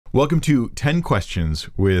Welcome to 10 Questions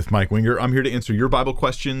with Mike Winger. I'm here to answer your Bible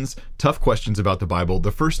questions, tough questions about the Bible.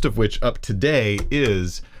 The first of which up today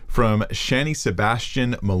is from Shani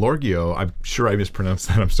Sebastian Malorgio. I'm sure I mispronounced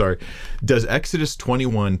that, I'm sorry. Does Exodus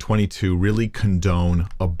 21:22 really condone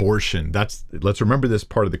abortion? Let's remember this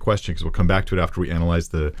part of the question because we'll come back to it after we analyze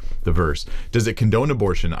the verse. Does it condone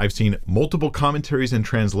abortion? I've seen multiple commentaries and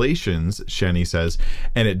translations, Shani says,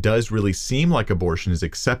 and it does really seem like abortion is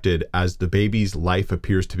accepted as the baby's life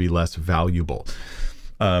appears to be less valuable.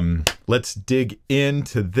 Let's dig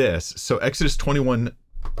into this. So Exodus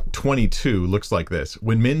 21:22 looks like this.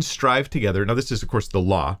 When men strive together, now this is of course the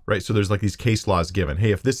law, right? So there's like these case laws given.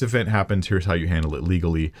 Hey, if this event happens, here's how you handle it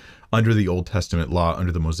legally under the Old Testament law,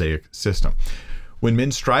 under the Mosaic system. When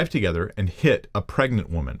men strive together and hit a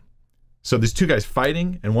pregnant woman. So there's two guys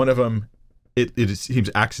fighting and one of them, it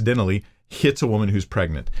seems accidentally hits a woman who's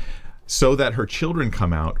pregnant so that her children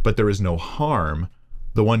come out, but there is no harm.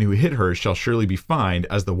 The one who hit her shall surely be fined,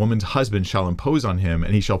 as the woman's husband shall impose on him,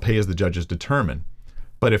 and he shall pay as the judges determine.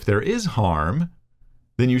 But if there is harm,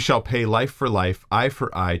 then you shall pay life for life, eye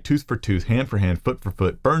for eye, tooth for tooth, hand for hand, foot for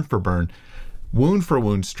foot, burn for burn, wound for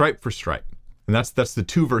wound, stripe for stripe. And that's the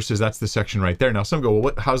two verses, that's the section right there. Now some go,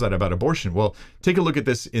 well, how's that about abortion? Well, take a look at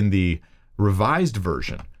this in the Revised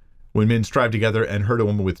Version. When men strive together and hurt a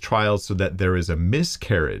woman with trials so that there is a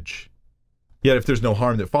miscarriage. Yet if there's no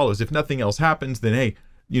harm that follows, if nothing else happens, then hey,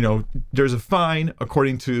 there's a fine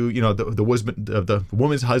according to, the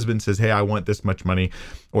woman's husband says, hey, I want this much money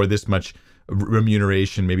or this much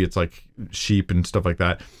remuneration. Maybe it's like sheep and stuff like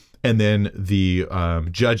that. And then the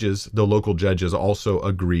judges, the local judges also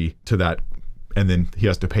agree to that. And then he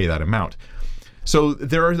has to pay that amount. So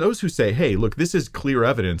there are those who say, hey, look, this is clear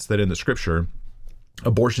evidence that in the scripture,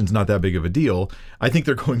 abortion's not that big of a deal. I think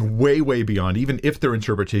they're going way, way beyond, even if their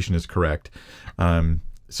interpretation is correct.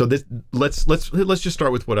 So this, let's just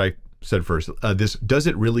start with what I said first. Does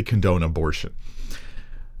it really condone abortion?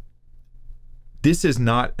 This is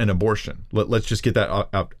not an abortion. Let's just get that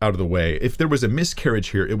out of the way. If there was a miscarriage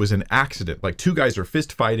here, it was an accident. Like two guys are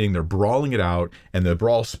fist fighting, they're brawling it out, and the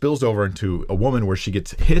brawl spills over into a woman where she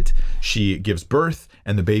gets hit, she gives birth,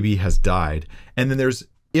 and the baby has died. And then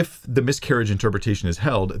if the miscarriage interpretation is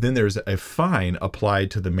held, then there's a fine applied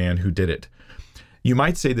to the man who did it. You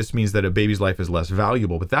might say this means that a baby's life is less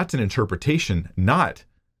valuable, but that's an interpretation, not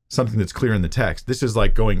something that's clear in the text. This is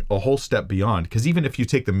like going a whole step beyond, because even if you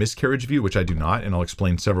take the miscarriage view, which I do not, and I'll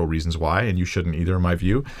explain several reasons why, and you shouldn't either in my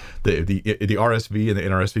view, the RSV and the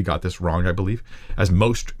NRSV got this wrong, I believe, as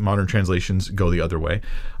most modern translations go the other way.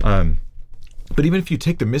 But even if you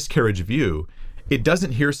take the miscarriage view, it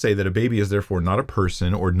doesn't here say that a baby is therefore not a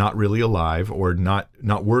person or not really alive or not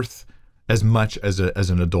worth as much as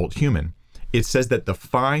an adult human. It says that the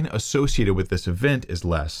fine associated with this event is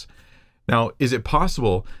less. Now, is it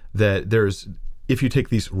possible that if you take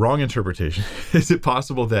these wrong interpretations, is it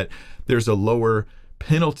possible that there's a lower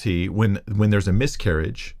penalty when there's a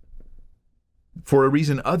miscarriage for a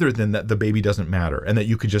reason other than that the baby doesn't matter and that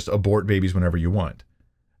you could just abort babies whenever you want?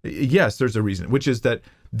 Yes, there's a reason, which is that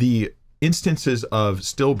the instances of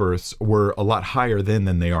stillbirths were a lot higher then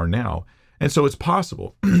than they are now. And so it's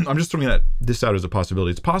possible, I'm just throwing this out as a possibility.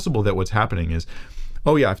 It's possible that what's happening is,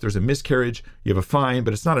 oh yeah, if there's a miscarriage, you have a fine,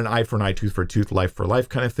 but it's not an eye for an eye, tooth for a tooth, life for life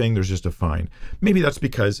kind of thing. There's just a fine. Maybe that's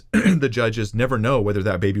because the judges never know whether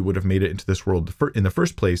that baby would have made it into this world in the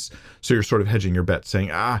first place. So you're sort of hedging your bet saying,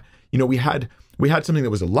 we had something that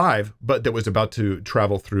was alive, but that was about to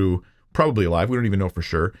travel through, probably alive, we don't even know for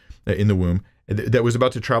sure, in the womb, that was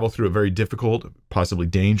about to travel through a very difficult, possibly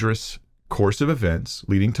dangerous course of events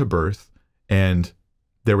leading to birth. And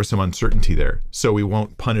there was some uncertainty there. So we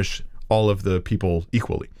won't punish all of the people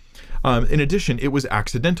equally. In addition, it was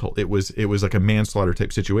accidental. It was like a manslaughter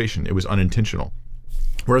type situation. It was unintentional.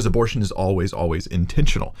 Whereas abortion is always, always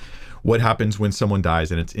intentional. What happens when someone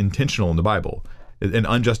dies and it's intentional in the Bible? An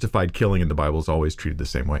unjustified killing in the Bible is always treated the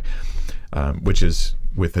same way, which is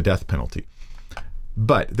with the death penalty.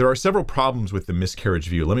 But there are several problems with the miscarriage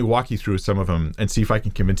view. Let me walk you through some of them and see if I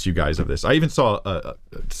can convince you guys of this. I even saw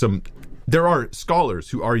there are scholars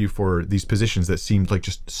who argue for these positions that seem like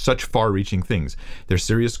just such far-reaching things. They're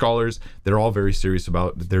serious scholars. They're all very serious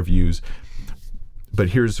about their views. But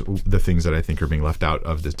here's the things that I think are being left out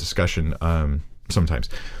of this discussion sometimes.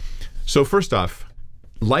 So first off,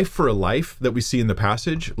 life for a life that we see in the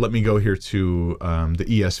passage. Let me go here to the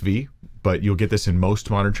ESV, but you'll get this in most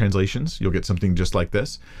modern translations. You'll get something just like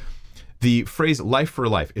this. The phrase life for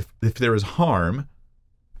life, if there is harm,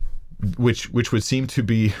 which would seem to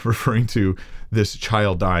be referring to this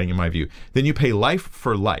child dying in my view, then you pay life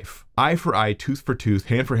for life, eye for eye, tooth for tooth,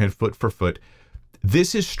 hand for hand, foot for foot.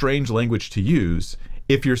 This is strange language to use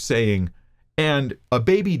If you're saying, and a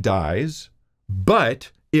baby dies,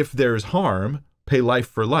 but if there's harm, pay life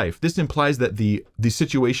for life. This implies that the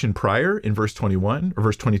situation prior in verse 21, or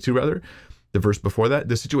verse 22 rather, the verse before that,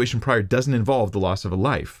 the situation prior doesn't involve the loss of a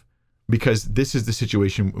life, because this is the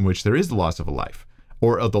situation in which there is the loss of a life,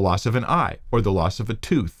 or the loss of an eye, or the loss of a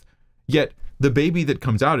tooth. Yet the baby that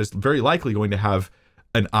comes out is very likely going to have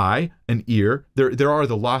an eye, an ear. There are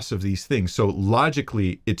the loss of these things. So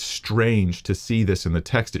logically, it's strange to see this in the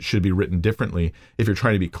text. It should be written differently if you're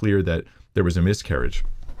trying to be clear that there was a miscarriage.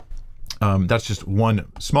 That's just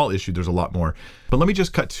one small issue. There's a lot more. But let me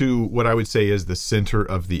just cut to what I would say is the center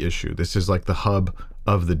of the issue. This is like the hub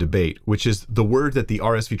of the debate, which is the word that the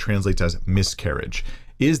RSV translates as miscarriage.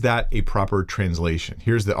 Is that a proper translation?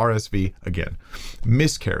 Here's the RSV again.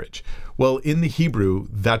 Miscarriage. Well, in the Hebrew,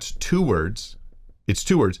 that's two words. It's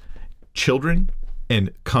two words, children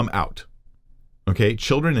and come out. Okay,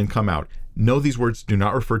 children and come out. No, these words do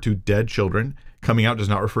not refer to dead children. Coming out does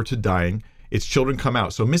not refer to dying. It's children come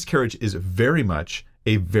out. So miscarriage is very much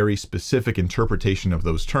a very specific interpretation of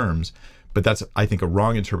those terms, but that's, I think, a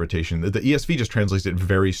wrong interpretation. The ESV just translates it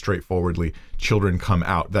very straightforwardly, children come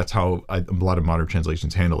out. That's how a lot of modern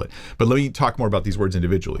translations handle it. But let me talk more about these words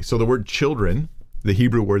individually. So the word children, the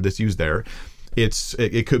Hebrew word that's used there,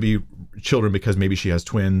 it could be children because maybe she has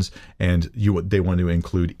twins and they want to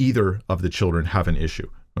include either of the children have an issue,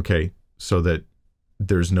 okay? So that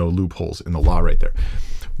there's no loopholes in the law right there.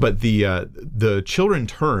 But the children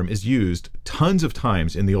term is used tons of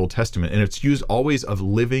times in the Old Testament, and it's used always of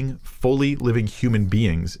living, fully living human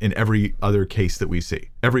beings in every other case that we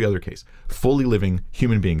see. Every other case, fully living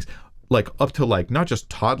human beings, like up to like not just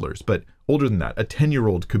toddlers, but older than that. A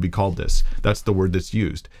 10-year-old could be called this. That's the word that's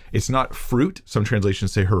used. It's not fruit. Some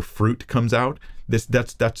translations say her fruit comes out.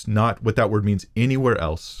 That's not what that word means anywhere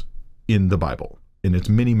else in the Bible, in its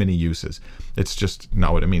many, many uses. It's just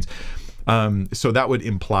not what it means. So that would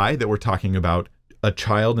imply that we're talking about a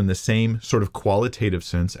child in the same sort of qualitative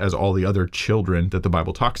sense as all the other children that the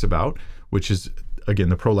Bible talks about, which is, again,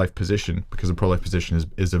 the pro-life position, because the pro-life position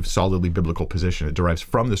is a solidly biblical position. It derives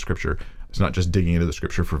from the scripture. It's not just digging into the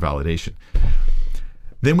scripture for validation.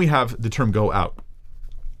 Then we have the term go out.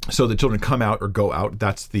 So the children come out or go out.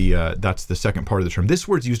 That's the second part of the term. This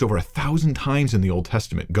word's used over 1,000 times in the Old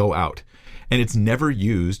Testament, go out. And it's never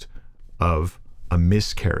used of a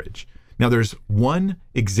miscarriage. Now, there's one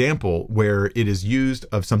example where it is used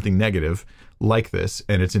of something negative like this,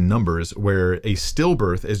 and it's in Numbers, where a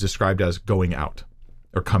stillbirth is described as going out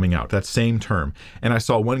or coming out, that same term. And I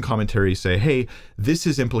saw one commentary say, hey, this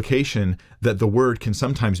is implication that the word can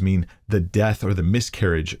sometimes mean the death or the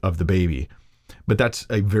miscarriage of the baby. But that's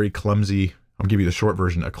a very clumsy, I'll give you the short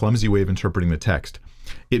version, a clumsy way of interpreting the text.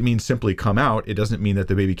 It means simply come out. It doesn't mean that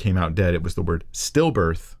the baby came out dead. It was the word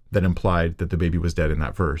stillbirth that implied that the baby was dead in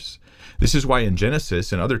that verse. This is why in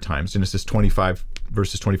Genesis and other times, Genesis 25,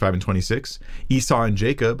 verses 25 and 26, Esau and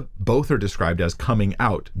Jacob both are described as coming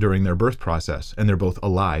out during their birth process, and they're both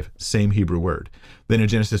alive, same Hebrew word. Then in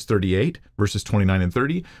Genesis 38, verses 29 and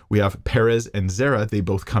 30, we have Perez and Zerah. They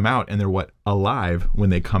both come out, and they're what? Alive when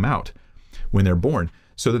they come out, when they're born.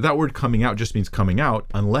 So that word coming out just means coming out,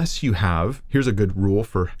 unless you have, here's a good rule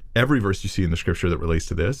for every verse you see in the scripture that relates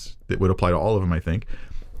to this, that would apply to all of them, I think.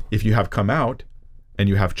 If you have come out and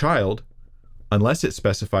you have child, unless it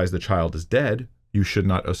specifies the child is dead, you should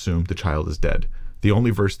not assume the child is dead. The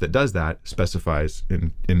only verse that does that specifies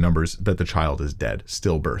in Numbers that the child is dead,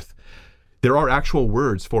 stillbirth. There are actual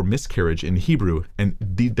words for miscarriage in Hebrew, and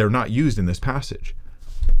they're not used in this passage.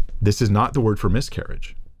 This is not the word for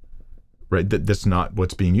miscarriage, right? That's not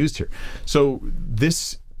what's being used here. So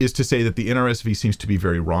this is to say that the NRSV seems to be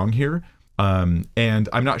very wrong here. And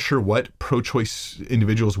I'm not sure what pro-choice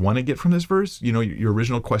individuals want to get from this verse. You know, your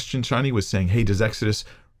original question, Shani, was saying, hey, does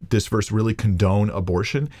this verse really condone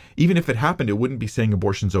abortion? Even if it happened, it wouldn't be saying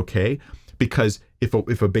abortion's okay, because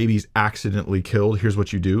if a baby's accidentally killed, here's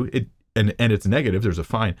what you do. And it's negative, there's a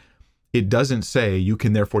fine. It doesn't say you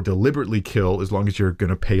can therefore deliberately kill as long as you're going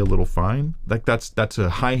to pay a little fine. Like that's a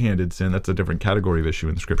high-handed sin. That's a different category of issue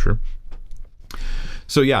in the scripture.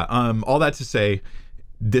 So yeah, all that to say,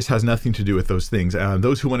 this has nothing to do with those things.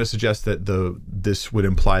 Those who want to suggest that this would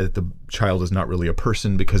imply that the child is not really a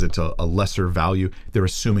person because it's a lesser value, they're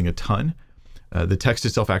assuming a ton. The text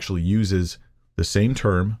itself actually uses the same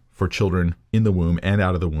term for children in the womb and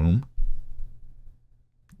out of the womb,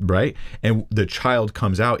 right? And the child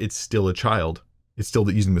comes out, it's still a child. it's still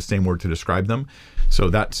using the same word to describe them. So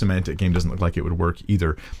that semantic game doesn't look like it would work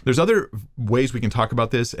either. There's other ways we can talk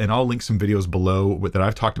about this, and I'll link some videos below that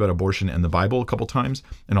I've talked about abortion and the Bible a couple times,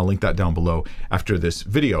 and I'll link that down below after this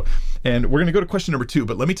video. And we're going to go to question number 2,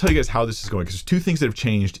 but let me tell you guys how this is going, because there's 2 things that have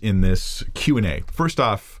changed in this Q&A. First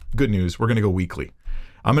off, good news, we're going to go weekly.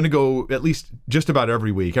 I'm going to go at least just about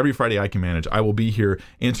every week. Every Friday I can manage, I will be here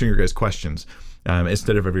answering your guys' questions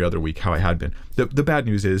instead of every other week how I had been. The bad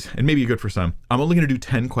news is, and maybe good for some, I'm only going to do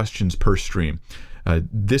 10 questions per stream.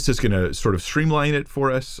 This is going to sort of streamline it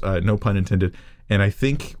for us, no pun intended. And I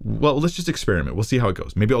think, well, let's just experiment. We'll see how it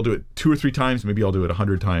goes. Maybe I'll do it 2 or 3 times. Maybe I'll do it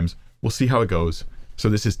 100 times. We'll see how it goes. So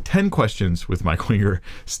this is 10 questions with Mike Winger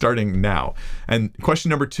starting now. And question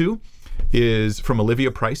number 2 is from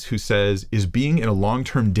Olivia Price, who says, is being in a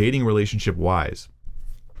long-term dating relationship wise?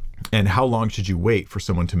 And how long should you wait for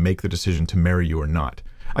someone to make the decision to marry you or not?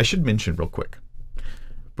 I should mention real quick,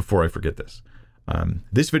 before I forget this,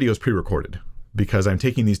 this video is pre-recorded because I'm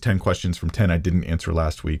taking these 10 questions from 10 I didn't answer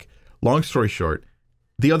last week. Long story short,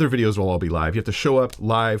 the other videos will all be live. You have to show up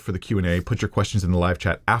live for the Q&A, put your questions in the live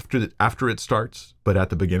chat after it starts, but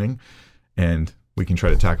at the beginning, and we can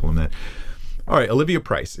try to tackle them then. All right, Olivia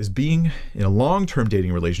Price, is being in a long-term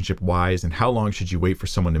dating relationship wise, and how long should you wait for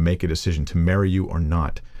someone to make a decision to marry you or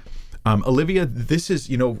not? Olivia, this is,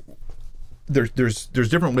 you know, there's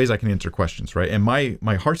different ways I can answer questions, right? And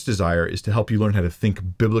my heart's desire is to help you learn how to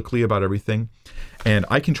think biblically about everything. And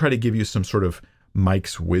I can try to give you some sort of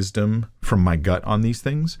Mike's wisdom from my gut on these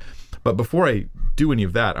things. But before I do any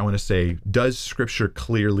of that, I want to say, does Scripture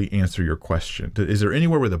clearly answer your question? Is there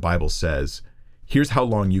anywhere where the Bible says, here's how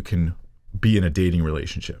long you can be in a dating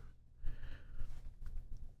relationship?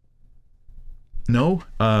 No.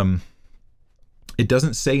 It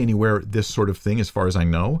doesn't say anywhere this sort of thing, as far as I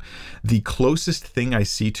know. The closest thing I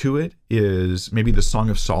see to it is maybe the Song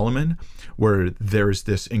of Solomon, where there's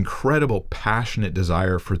this incredible passionate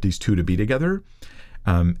desire for these two to be together.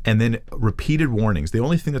 And then repeated warnings. The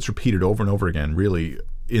only thing that's repeated over and over again, really,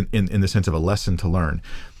 in the sense of a lesson to learn,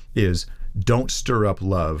 is don't stir up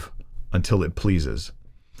love until it pleases.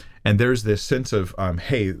 And there's this sense of,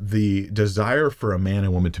 hey, the desire for a man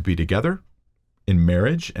and woman to be together in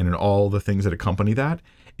marriage and in all the things that accompany that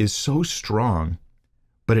is so strong,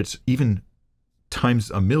 but it's even times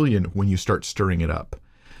a million when you start stirring it up.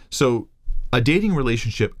 So a dating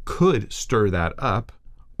relationship could stir that up,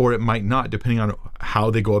 or it might not, depending on how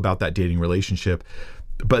they go about that dating relationship.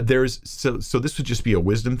 But there's, so this would just be a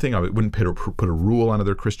wisdom thing. I wouldn't put a rule on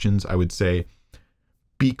other Christians. I would say,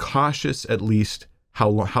 be cautious at least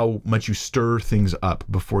how much you stir things up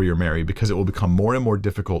before you're married, because it will become more and more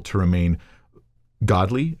difficult to remain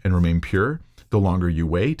godly and remain pure. The longer you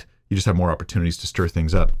wait, you just have more opportunities to stir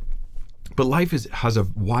things up. But life has a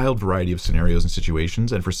wild variety of scenarios and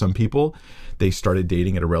situations. And for some people, they started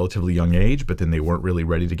dating at a relatively young age, but then they weren't really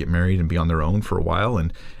ready to get married and be on their own for a while.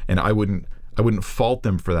 And I wouldn't fault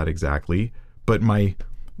them for that exactly. But my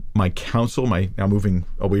counsel, now moving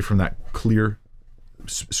away from that clear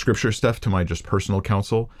Scripture stuff to my just personal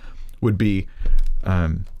counsel, would be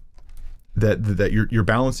that you're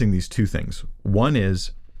balancing these 2 things. One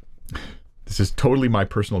is, this is totally my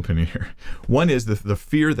personal opinion here. One is the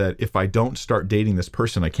fear that if I don't start dating this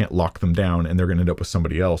person, I can't lock them down and they're going to end up with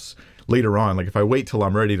somebody else later on. Like if I wait till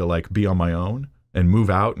I'm ready to like be on my own and move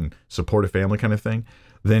out and support a family kind of thing,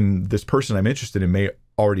 then this person I'm interested in may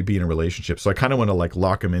already be in a relationship. So I kind of want to like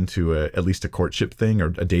lock them into at least a courtship thing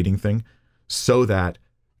or a dating thing, so that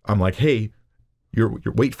I'm like, hey, you're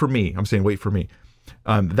wait for me. I'm saying wait for me.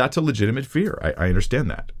 That's a legitimate fear. I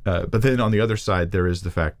understand that. But then on the other side, there is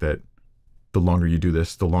the fact that the longer you do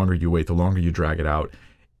this, the longer you wait, the longer you drag it out,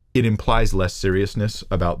 it implies less seriousness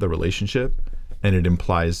about the relationship, and it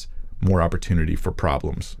implies more opportunity for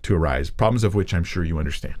problems to arise, problems of which I'm sure you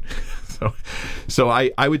understand. So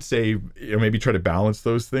I would say, maybe try to balance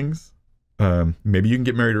those things. Maybe you can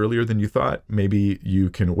get married earlier than you thought. Maybe you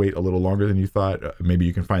can wait a little longer than you thought. Maybe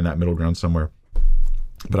you can find that middle ground somewhere.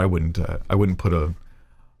 But I wouldn't put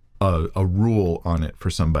a rule on it for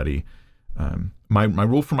somebody. My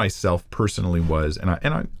rule for myself personally was, and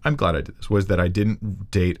I'm glad I did this, was that I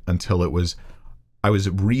didn't date until I was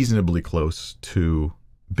reasonably close to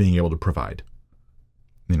being able to provide,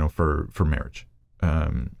 for marriage.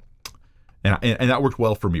 And that worked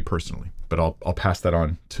well for me personally, but I'll pass that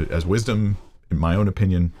on as wisdom in my own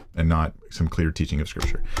opinion and not some clear teaching of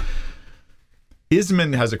Scripture.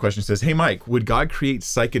 Isman has a question, says, hey Mike, would God create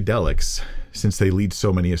psychedelics since they lead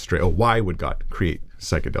so many astray? Oh, why would God create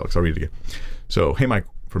psychedelics? I'll read it again. So, hey Mike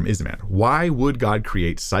from Isman, why would God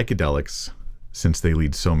create psychedelics since they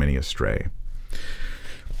lead so many astray?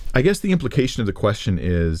 I guess the implication of the question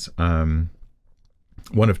is,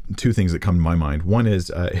 one of two things that come to my mind. One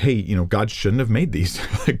is, hey, you know, God shouldn't have made these.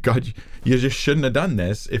 Like, God, you just shouldn't have done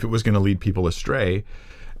this if it was going to lead people astray.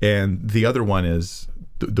 And the other one is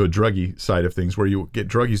the druggy side of things, where you get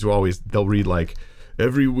druggies who always, they'll read like,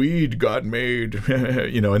 every weed God made,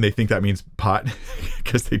 you know, and they think that means pot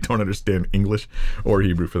because they don't understand English or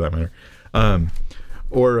Hebrew for that matter.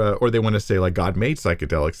 Or they want to say like God made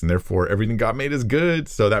psychedelics and therefore everything God made is good.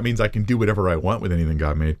 So that means I can do whatever I want with anything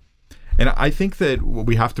God made. And I think that what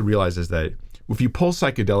we have to realize is that if you pull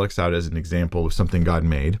psychedelics out as an example of something God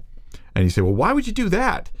made, and you say, well, why would you do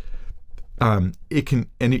that? You can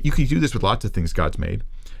do this with lots of things God's made,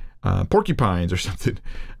 porcupines or something,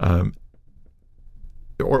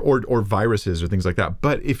 or viruses or things like that.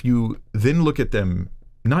 But if you then look at them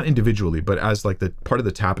not individually, but as like the part of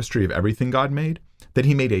the tapestry of everything God made, that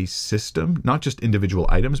he made a system, not just individual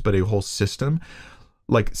items, but a whole system.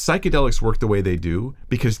 Like psychedelics work the way they do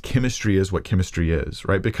because chemistry is what chemistry is,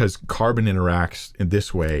 right? Because carbon interacts in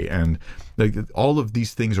this way, and like all of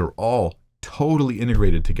these things are all totally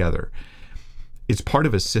integrated together. It's part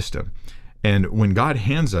of a system. And when God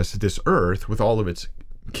hands us this earth with all of its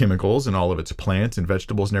chemicals and all of its plants and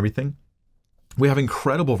vegetables and everything, we have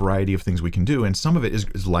incredible variety of things we can do, and some of it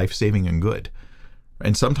is life-saving and good.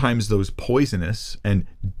 And sometimes those poisonous and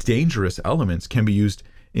dangerous elements can be used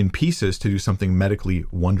in pieces to do something medically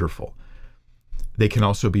wonderful. They can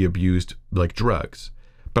also be abused like drugs.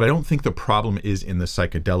 But I don't think the problem is in the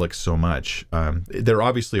psychedelics so much. They're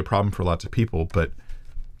obviously a problem for lots of people, but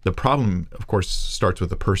the problem, of course, starts with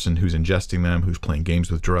the person who's ingesting them, who's playing games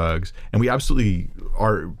with drugs. And we absolutely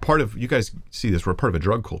are part of, you guys see this, we're part of a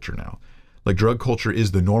drug culture now. Like drug culture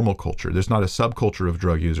is the normal culture. There's not a subculture of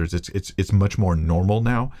drug users. It's much more normal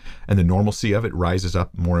now, and the normalcy of it rises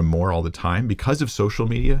up more and more all the time because of social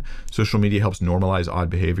media. Social media helps normalize odd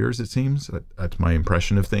behaviors, it seems. That's my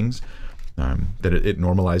impression of things. That it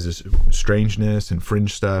normalizes strangeness and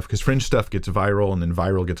fringe stuff, because fringe stuff gets viral, and then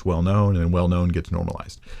viral gets well-known, and then well-known gets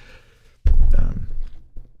normalized.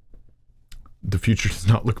 The future does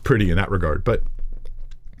not look pretty in that regard, but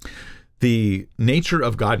the nature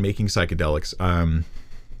of God making psychedelics,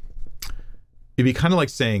 it'd be kind of like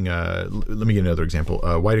saying, let me give another example.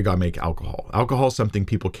 Why did God make alcohol? Alcohol is something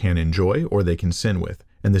people can enjoy or they can sin with.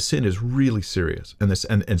 And the sin is really serious, and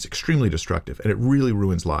it's extremely destructive, and it really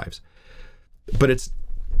ruins lives. But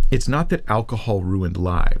it's not that alcohol ruined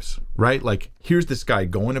lives, right? Like here's this guy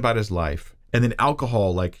going about his life, and then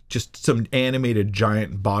alcohol, like just some animated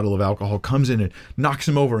giant bottle of alcohol comes in and knocks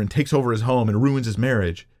him over and takes over his home and ruins his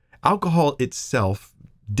marriage. Alcohol itself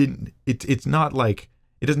it's not like,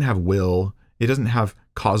 it doesn't have will, it doesn't have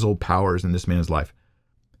causal powers in this man's life.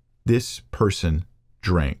 This person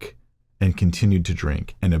drank and continued to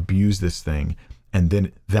drink and abuse this thing, and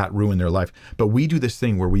then that ruined their life. But we do this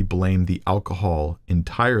thing where we blame the alcohol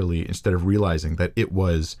entirely instead of realizing that it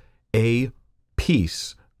was a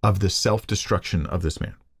piece of the self-destruction of this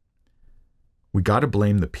man. We got to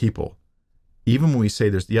blame the people. Even when we say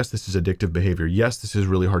there's, yes, this is addictive behavior. Yes, this is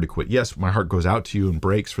really hard to quit. Yes, my heart goes out to you and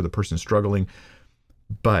breaks for the person struggling.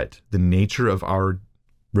 But the nature of our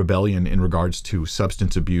rebellion in regards to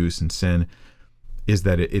substance abuse and sin is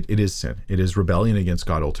that it is sin. It is rebellion against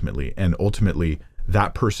God ultimately. And ultimately,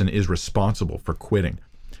 that person is responsible for quitting.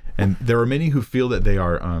 And there are many who feel that they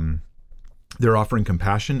are they're offering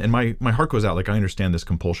compassion. And my heart goes out, like I understand this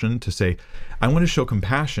compulsion to say, I want to show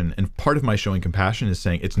compassion. And part of my showing compassion is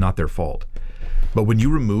saying it's not their fault. But when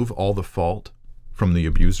you remove all the fault from the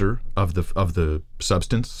abuser of the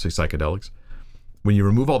substance, say psychedelics, when you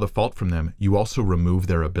remove all the fault from them, you also remove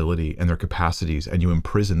their ability and their capacities, and you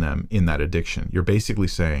imprison them in that addiction. You're basically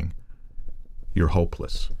saying you're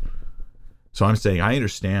hopeless. So I'm saying I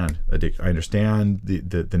understand addiction. I understand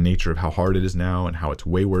the nature of how hard it is now and how it's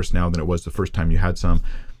way worse now than it was the first time you had some.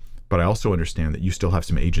 But I also understand that you still have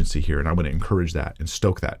some agency here, and I want to encourage that and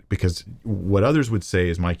stoke that, because what others would say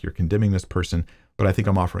is, Mike, you're condemning this person, but I think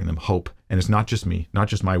I'm offering them hope. And it's not just me, not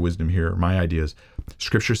just my wisdom here, or my ideas.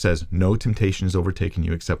 Scripture says, no temptation has overtaken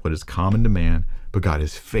you except what is common to man, but God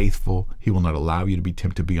is faithful. He will not allow you to be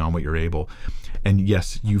tempted beyond what you're able. And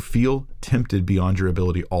yes, you feel tempted beyond your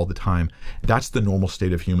ability all the time. That's the normal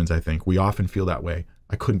state of humans, I think. We often feel that way.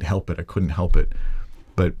 I couldn't help it. I couldn't help it.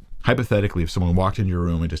 But hypothetically, if someone walked into your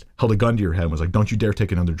room and just held a gun to your head and was like, don't you dare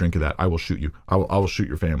take another drink of that, I will shoot you. I will shoot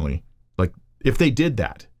your family. Like, if they did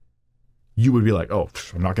that, you would be like, oh,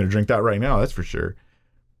 I'm not going to drink that right now, that's for sure.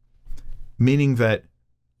 Meaning that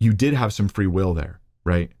you did have some free will there,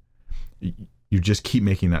 right? You just keep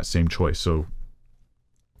making that same choice. So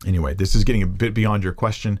anyway, this is getting a bit beyond your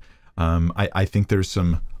question. I think there's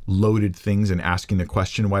some loaded things in asking the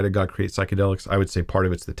question, why did God create psychedelics? I would say part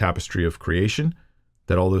of it's the tapestry of creation.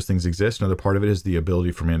 that all those things exist. Another part of it is the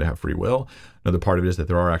ability for man to have free will. Another part of it is that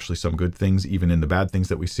there are actually some good things, even in the bad things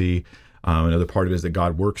that we see. Another part of it is that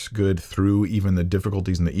God works good through even the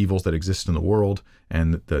difficulties and the evils that exist in the world,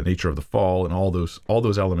 and the nature of the fall, and all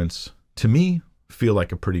those elements, to me, feel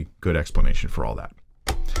like a pretty good explanation for all that.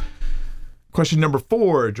 Question number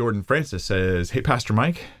 4, Jordan Francis says, hey, Pastor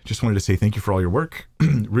Mike, just wanted to say thank you for all your work.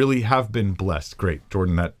 Really have been blessed. Great,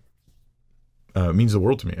 Jordan, that means the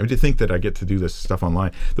world to me. I mean, to think that I get to do this stuff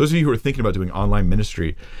online. Those of you who are thinking about doing online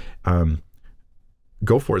ministry,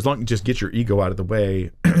 go for it. As long as you just get your ego out of the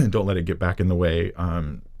way, don't let it get back in the way.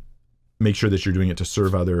 Make sure that you're doing it to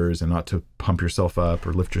serve others and not to pump yourself up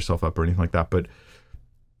or lift yourself up or anything like that.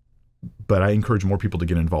 But I encourage more people to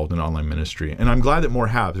get involved in online ministry. And I'm glad that more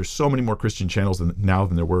have. There's so many more Christian channels now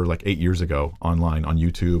than there were like 8 years ago online on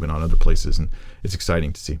YouTube and on other places. And it's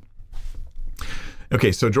exciting to see.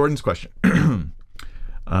 Okay, so Jordan's question.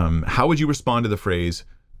 How would you respond to the phrase,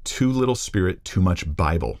 too little spirit, too much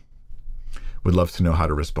Bible? Would love to know how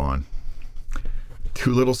to respond.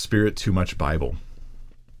 Too little spirit, too much Bible.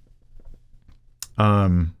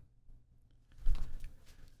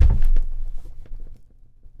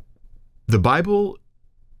 The Bible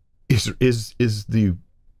is the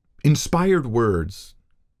inspired words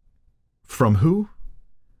from who?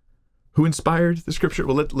 Who inspired the scripture?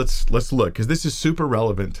 Well, let's look, because this is super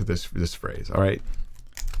relevant to this phrase. All right.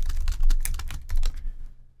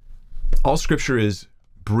 All scripture is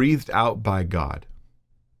breathed out by God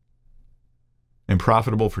and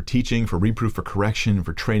profitable for teaching, for reproof, for correction,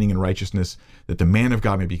 for training in righteousness, that the man of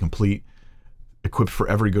God may be complete, equipped for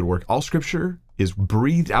every good work. All scripture is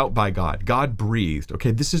breathed out by God. God breathed.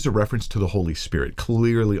 Okay, this is a reference to the Holy Spirit,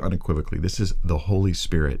 clearly, unequivocally. This is the Holy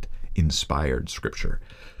Spirit inspired scripture.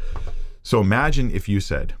 So imagine if you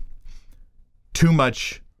said, too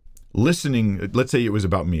much listening, let's say it was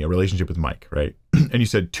about me, a relationship with Mike, right? And you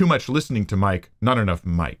said, too much listening to Mike, not enough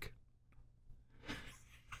Mike.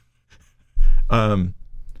 That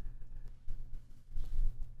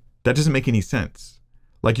doesn't make any sense.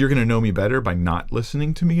 Like, you're going to know me better by not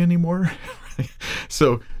listening to me anymore.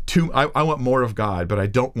 So I want more of God, but I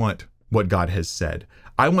don't want what God has said.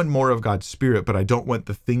 I want more of God's Spirit, but I don't want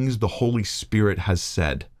the things the Holy Spirit has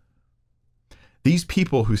said. These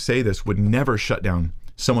people who say this would never shut down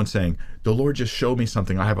someone saying, the Lord just showed me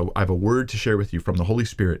something. I have a word to share with you from the Holy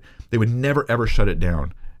Spirit. They would never, ever shut it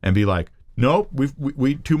down and be like, nope,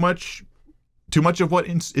 we too much of what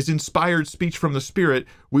is inspired speech from the Spirit.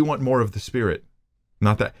 We want more of the Spirit.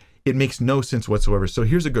 Not that. It makes no sense whatsoever. So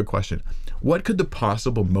here's a good question. What could the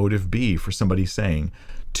possible motive be for somebody saying,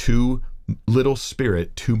 too little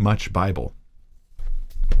Spirit, too much Bible?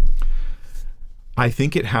 I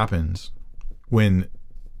think it happens when,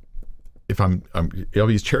 if I'll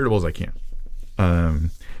be as charitable as I can.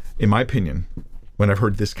 In my opinion, when I've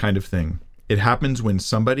heard this kind of thing, it happens when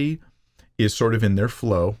somebody is sort of in their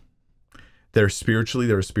flow. They're a spiritual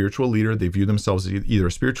leader. They view themselves as either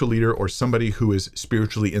a spiritual leader or somebody who is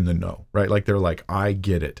spiritually in the know, right? Like they're like, I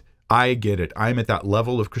get it. I'm at that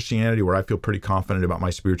level of Christianity where I feel pretty confident about my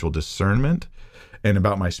spiritual discernment and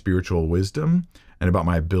about my spiritual wisdom and about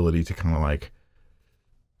my ability to kind of like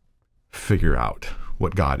figure out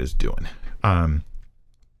what God is doing. And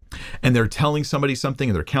they're telling somebody something,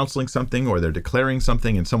 and they're counseling something, or they're declaring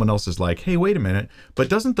something, and someone else is like, hey, wait a minute, but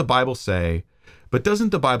doesn't the Bible say, but doesn't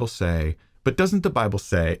the Bible say, but doesn't the Bible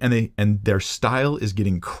say, and their style is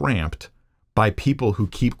getting cramped by people who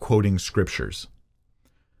keep quoting scriptures.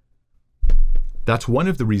 That's one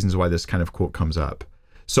of the reasons why this kind of quote comes up.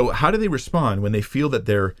 So how do they respond when they feel that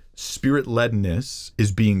their spirit-ledness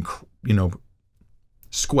is being,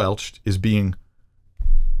 squelched, is being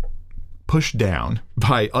pushed down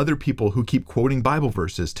by other people who keep quoting Bible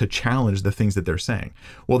verses to challenge the things that they're saying?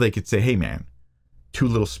 Well, they could say, hey man, too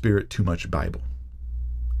little Spirit, too much Bible.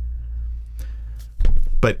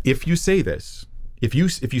 But if you say this, if you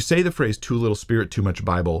say the phrase too little Spirit, too much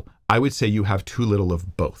Bible, I would say you have too little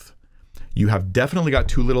of both. You have definitely got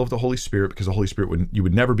too little of the Holy Spirit, because the Holy Spirit you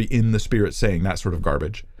would never be in the Spirit saying that sort of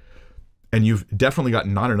garbage. And you've definitely got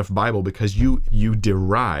not enough Bible, because you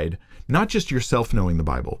deride not just yourself knowing the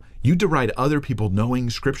Bible, you deride other people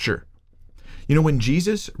knowing Scripture. You know, when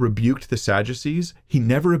Jesus rebuked the Sadducees, he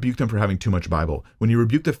never rebuked them for having too much Bible. When he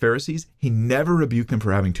rebuked the Pharisees, he never rebuked them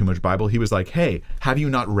for having too much Bible. He was like, hey, have you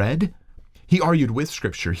not read? He argued with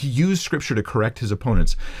Scripture. He used Scripture to correct his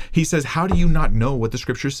opponents. He says, how do you not know what the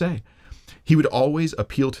Scriptures say? He would always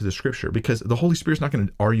appeal to the Scripture, because the Holy Spirit's not going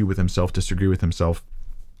to argue with himself, disagree with himself,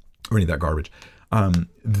 or any of that garbage.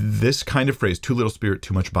 This kind of phrase, too little Spirit,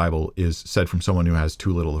 too much Bible, is said from someone who has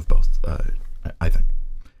too little of both, I think.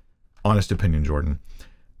 Honest opinion, Jordan.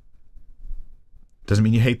 Doesn't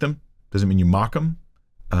mean you hate them. Doesn't mean you mock them.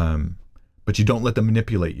 But you don't let them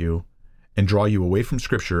manipulate you and draw you away from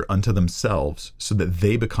Scripture unto themselves so that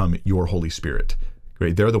they become your Holy Spirit.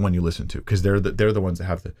 Right? They're the one you listen to because they're the ones that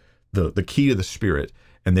have the key to the Spirit,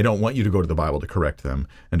 and they don't want you to go to the Bible to correct them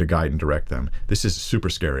and to guide and direct them. This is super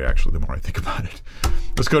scary, actually, the more I think about it.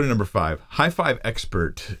 Let's go to number 5. High Five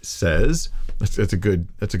Expert says, that's a good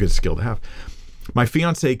skill to have. My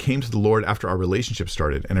fiancée came to the Lord after our relationship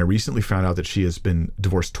started, and I recently found out that she has been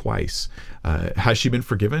divorced twice. Has she been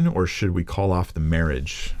forgiven, or should we call off the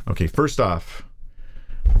marriage? Okay, first off,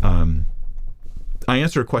 I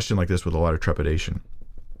answer a question like this with a lot of trepidation.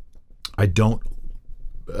 I don't,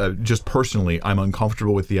 just personally, I'm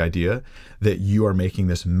uncomfortable with the idea that you are making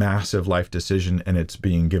this massive life decision and it's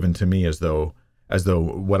being given to me as though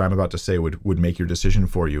what I'm about to say would make your decision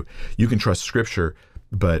for you. You can trust Scripture,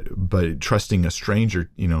 but trusting a stranger,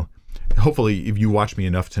 hopefully if you watch me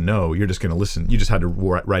enough to know, you're just going to listen. You just had to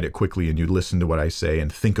write it quickly and you listen to what I say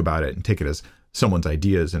and think about it and take it as someone's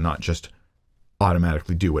ideas and not just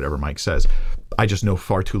automatically do whatever Mike says. I just know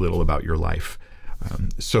far too little about your life.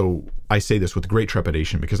 So I say this with great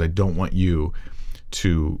trepidation because I don't want you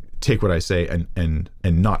to take what I say and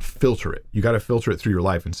not filter it. You got to filter it through your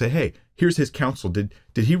life and say, hey, here's his counsel. Did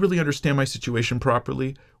he really understand my situation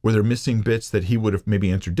properly? Were there missing bits that he would have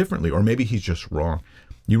maybe answered differently? Or maybe he's just wrong.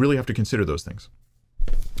 You really have to consider those things.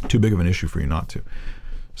 Too big of an issue for you not to.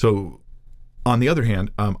 So on the other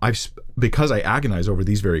hand, because I agonize over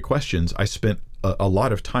these very questions, I spent a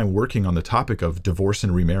lot of time working on the topic of divorce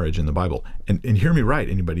and remarriage in the Bible. And hear me right,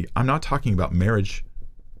 anybody, I'm not talking about marriage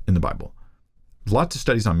in the Bible. Lots of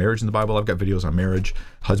studies on marriage in the Bible. I've got videos on marriage,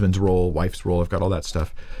 husband's role, wife's role. I've got all that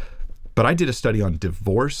stuff. But I did a study on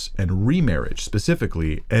divorce and remarriage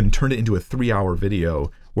specifically and turned it into a 3-hour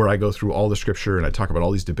video where I go through all the Scripture and I talk about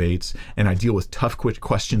all these debates and I deal with tough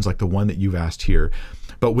questions like the one that you've asked here.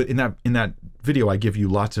 But in that video, I give you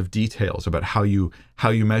lots of details about how you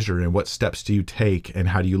measure and what steps do you take and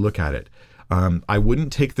how do you look at it. I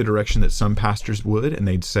wouldn't take the direction that some pastors would, and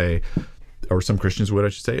they'd say, or some Christians would, I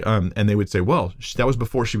should say, and they would say, well, that was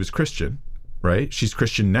before she was Christian, right? She's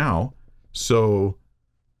Christian now, so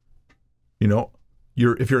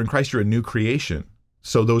if you're in Christ, you're a new creation.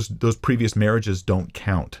 So those previous marriages don't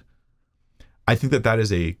count. I think that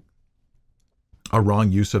is a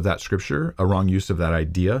wrong use of that Scripture, a wrong use of that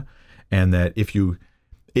idea, and that if you,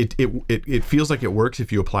 it feels like it works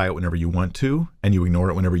if you apply it whenever you want to, and you ignore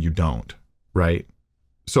it whenever you don't, right?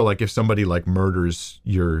 So like if somebody like murders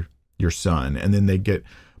your son, and then they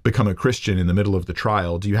become a Christian in the middle of the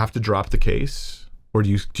trial, do you have to drop the case, or do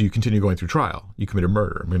you continue going through trial? You committed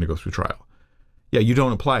murder. I'm going to go through trial. Yeah, you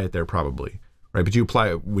don't apply it there probably, right? But you apply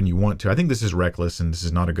it when you want to. I think this is reckless and this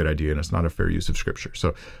is not a good idea and it's not a fair use of Scripture.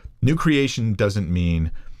 So new creation doesn't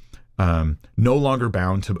mean no longer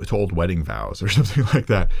bound to old wedding vows or something like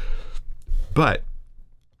that. But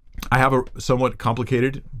I have a somewhat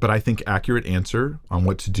complicated, but I think accurate answer on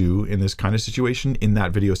what to do in this kind of situation in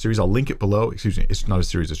that video series. I'll link it below. Excuse me, it's not a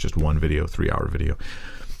series, it's just one video, 3-hour video.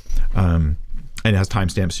 And it has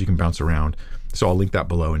timestamps so you can bounce around. So I'll link that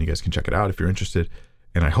below and you guys can check it out if you're interested.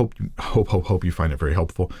 And I hope you find it very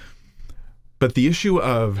helpful. But the issue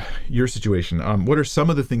of your situation, what are some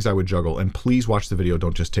of the things I would juggle? And please watch the video.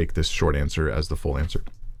 Don't just take this short answer as the full answer.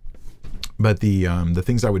 But the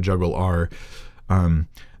things I would juggle are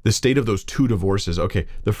the state of those 2 divorces. Okay,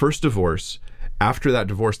 the first divorce, after that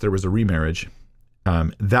divorce, there was a remarriage.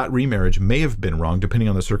 That remarriage may have been wrong depending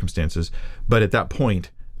on the circumstances. But at that point,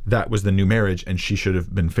 that was the new marriage, and she should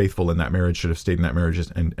have been faithful in that marriage, should have stayed in that marriage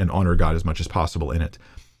and honor God as much as possible in it.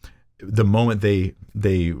 The moment they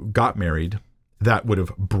got married, that would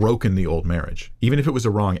have broken the old marriage. Even if it was a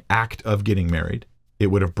wrong act of getting married, it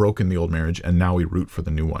would have broken the old marriage, and now we root for the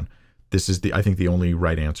new one. This is I think the only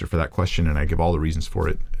right answer for that question, and I give all the reasons for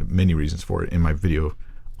it, many reasons for it in my video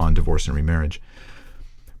on divorce and remarriage.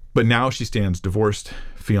 But now she stands divorced,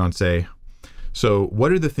 fiancé. So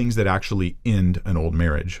what are the things that actually end an old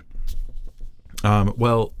marriage?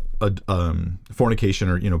 Fornication,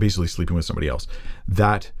 or basically sleeping with somebody else,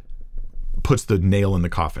 that puts the nail in the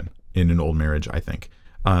coffin in an old marriage, I think.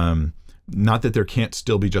 Not that there can't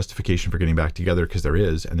still be justification for getting back together, because there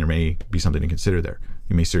is, and there may be something to consider there.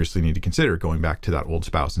 You may seriously need to consider going back to that old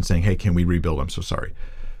spouse and saying, hey, can we rebuild? I'm so sorry.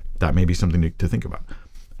 That may be something to think about.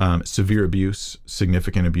 Severe abuse,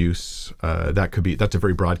 significant abuse, that's a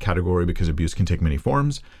very broad category because abuse can take many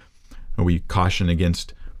forms. We caution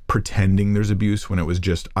against pretending there's abuse when it was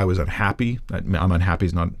just, I was unhappy. I'm unhappy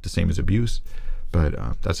is not the same as abuse, but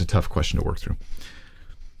that's a tough question to work through.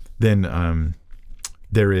 Then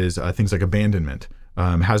there is things like abandonment.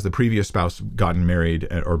 Has the previous spouse gotten married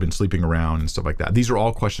or been sleeping around and stuff like that? These are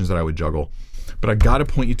all questions that I would juggle. But I got to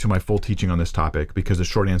point you to my full teaching on this topic because the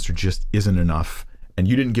short answer just isn't enough. And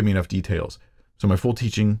you didn't give me enough details. So my full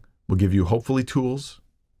teaching will give you hopefully tools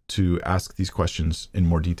to ask these questions in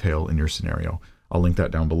more detail in your scenario. I'll link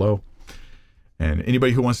that down below. And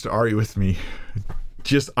anybody who wants to argue with me,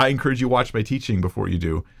 I encourage you to watch my teaching before you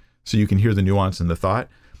do, so you can hear the nuance and the thought.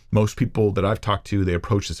 Most people that I've talked to, they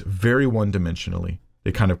approach this very one-dimensionally.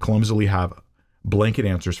 They kind of clumsily have blanket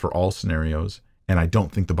answers for all scenarios, and I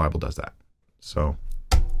don't think the Bible does that. So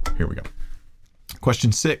here we go.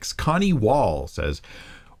 Question 6, Connie Wall says,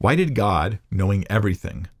 why did God, knowing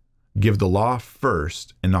everything, give the law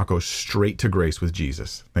first and not go straight to grace with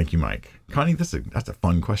Jesus? Thank you, Mike. Connie, that's a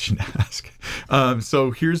fun question to ask.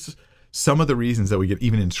 So here's some of the reasons that we get,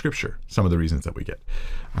 even in Scripture, some of the reasons that we get.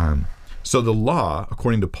 So the law,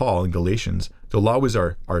 according to Paul in Galatians, the law was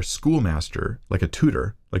our schoolmaster, like a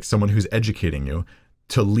tutor, like someone who's educating you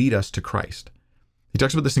to lead us to Christ. He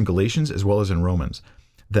talks about this in Galatians as well as in Romans,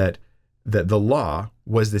 that the law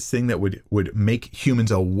was this thing that would make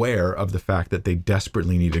humans aware of the fact that they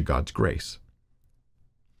desperately needed God's grace.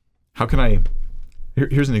 How can I,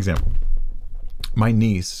 here's an example. My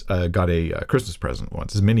niece got a Christmas present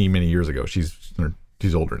once. This is many, many years ago. She's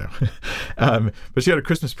older now. But she got a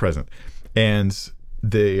Christmas present, and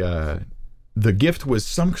the gift was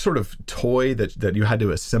some sort of toy that you had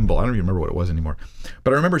to assemble. I don't even remember what it was anymore.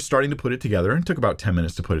 But I remember starting to put it together, and it took about 10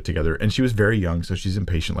 minutes to put it together. And she was very young, so she's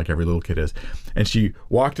impatient like every little kid is. And she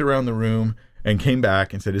walked around the room and came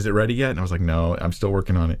back and said, is it ready yet? And I was like, no, I'm still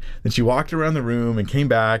working on it. Then she walked around the room and came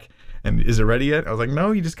back and, is it ready yet? I was like,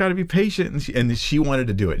 no, you just got to be patient. And she wanted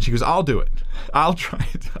to do it. She goes, I'll do it. I'll try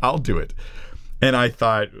it. I'll do it. And I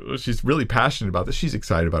thought, well, she's really passionate about this. She's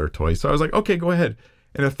excited about her toy. So I was like, okay, go ahead.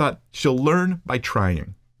 And I thought, she'll learn by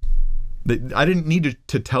trying. I didn't need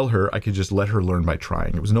to tell her. I could just let her learn by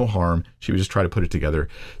trying. It was no harm. She would just try to put it together.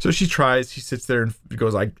 So she tries. She sits there and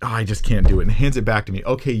goes like, oh, I just can't do it, and hands it back to me.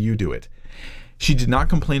 Okay, you do it. She did not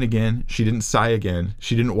complain again. She didn't sigh again.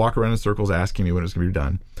 She didn't walk around in circles asking me when it was going to be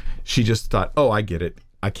done. She just thought, oh, I get it.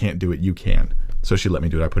 I can't do it. You can. So she let me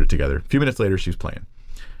do it. I put it together. A few minutes later, she was playing.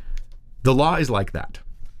 The law is like that,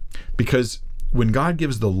 because when God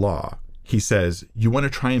gives the law, he says, you want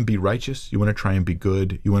to try and be righteous? You want to try and be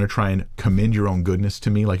good? You want to try and commend your own goodness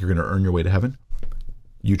to me like you're going to earn your way to heaven?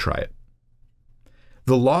 You try it.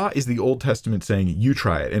 The law is the Old Testament saying, you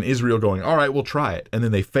try it, and Israel going, all right, we'll try it. And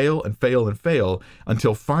then they fail and fail and fail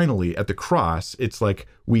until finally at the cross, it's like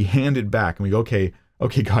we hand it back and we go, okay,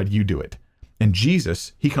 God, you do it. And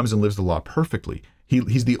Jesus, he comes and lives the law perfectly.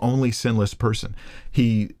 He's the only sinless person.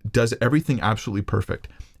 He does everything absolutely perfect,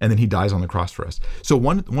 and then he dies on the cross for us. So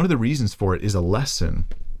one of the reasons for it is a lesson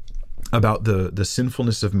about the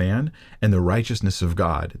sinfulness of man and the righteousness of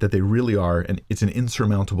God, that they really are, and it's an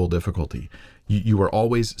insurmountable difficulty. You are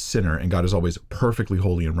always sinner, and God is always perfectly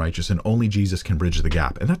holy and righteous, and only Jesus can bridge the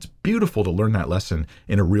gap. And that's beautiful to learn that lesson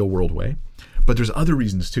in a real world way. But there's other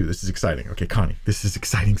reasons too. This is exciting. Okay, Connie, this is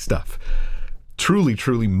exciting stuff. Truly,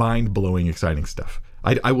 truly mind-blowing, exciting stuff.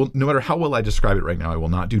 I will, no matter how well I describe it right now, I will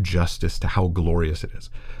not do justice to how glorious it is.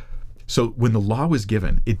 So when the law was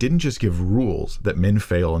given, it didn't just give rules that men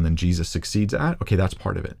fail and then Jesus succeeds at. Okay, that's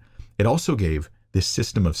part of it. It also gave this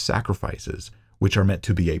system of sacrifices, which are meant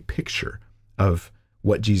to be a picture of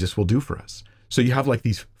what Jesus will do for us. So you have like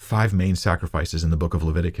these 5 main sacrifices in the book of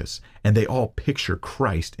Leviticus, and they all picture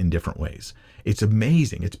Christ in different ways. It's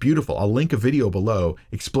amazing. It's beautiful. I'll link a video below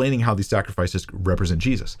explaining how these sacrifices represent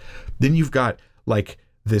Jesus. Then you've got like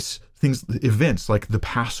events like the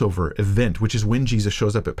Passover event, which is when Jesus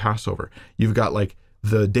shows up at Passover. You've got like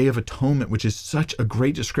the Day of Atonement, which is such a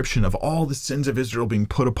great description of all the sins of Israel being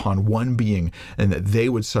put upon one being, and that they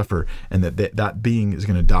would suffer, and that being is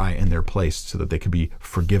going to die in their place so that they could be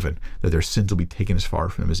forgiven, that their sins will be taken as far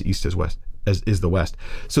from them as east as west, as is the west.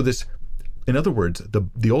 So this, in other words,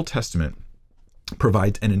 the Old Testament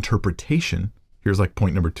provides an interpretation. Here's like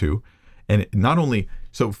point number 2. And not only,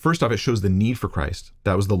 so first off, it shows the need for Christ.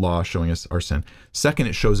 That was the law showing us our sin. Second,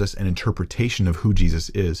 it shows us an interpretation of who Jesus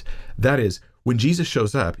is. That is, when Jesus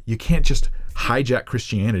shows up, you can't just hijack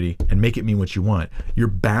Christianity and make it mean what you want. You're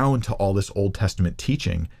bound to all this Old Testament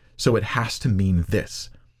teaching, so it has to mean this.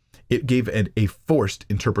 It gave a forced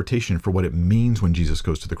interpretation for what it means when Jesus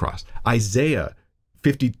goes to the cross. Isaiah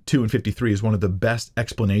 52 and 53 is one of the best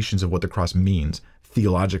explanations of what the cross means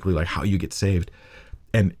theologically, like how you get saved.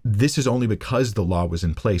 And this is only because the law was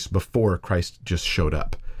in place before Christ just showed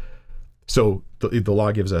up. So the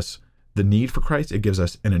law gives us the need for Christ. It gives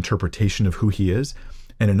us an interpretation of who he is.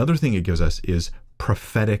 And another thing it gives us is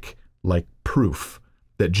prophetic like proof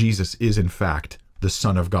that Jesus is in fact the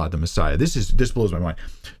Son of God, the Messiah. This blows my mind.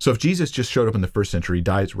 So if Jesus just showed up in the first century,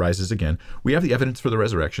 dies, rises again, we have the evidence for the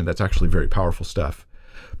resurrection. That's actually very powerful stuff.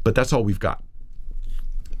 But that's all we've got.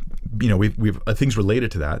 You know, we've things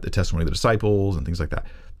related to that, the testimony of the disciples and things like that.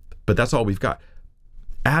 But that's all we've got.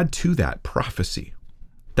 Add to that prophecy.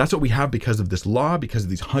 That's what we have because of this law, because of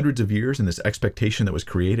these hundreds of years and this expectation that was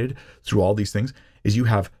created through all these things, is you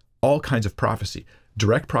have all kinds of prophecy.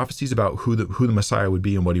 Direct prophecies about who the Messiah would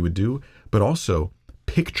be and what he would do, but also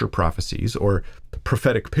picture prophecies or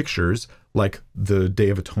prophetic pictures like the Day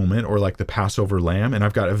of Atonement or like the Passover lamb. And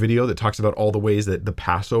I've got a video that talks about all the ways that the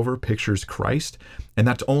Passover pictures Christ. And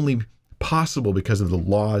that's only possible because of the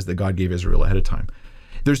laws that God gave Israel ahead of time.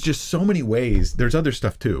 There's just so many ways. There's other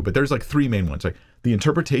stuff too, but there's like three main ones, like the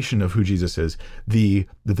interpretation of who Jesus is, the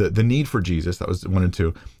need for Jesus, that was 1 and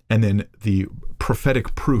 2, and then the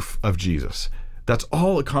prophetic proof of Jesus. That's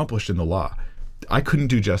all accomplished in the law. I couldn't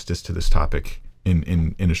do justice to this topic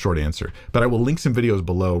in a short answer, but I will link some videos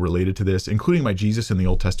below related to this, including my Jesus in the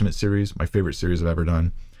Old Testament series, my favorite series I've ever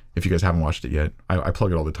done. If you guys haven't watched it yet, I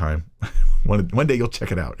plug it all the time. One day you'll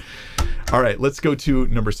check it out. All right, let's go to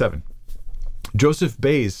number 7. Joseph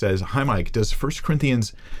Bays says, hi, Mike, does 1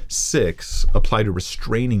 Corinthians 6 apply to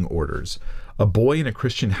restraining orders? A boy in a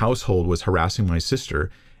Christian household was harassing my sister,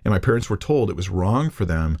 and my parents were told it was wrong for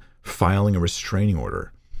them filing a restraining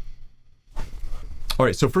order. All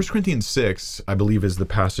right, so 1 Corinthians 6, I believe, is the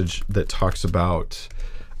passage that talks about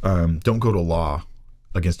don't go to law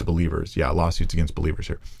against believers. Yeah, lawsuits against believers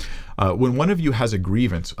here. When one of you has a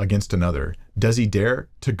grievance against another, does he dare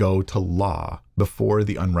to go to law before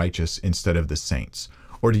the unrighteous instead of the saints?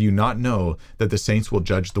 Or do you not know that the saints will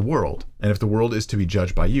judge the world? And if the world is to be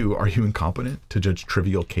judged by you, are you incompetent to judge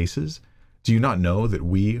trivial cases? Do you not know that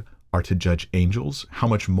we are to judge angels? How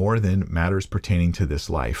much more then matters pertaining to this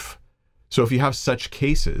life? So if you have such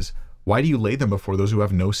cases, why do you lay them before those who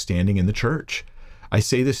have no standing in the church? I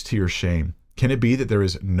say this to your shame. Can it be that there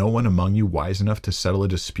is no one among you wise enough to settle a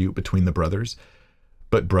dispute between the brothers?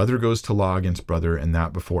 But brother goes to law against brother, and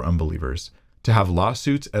that before unbelievers. To have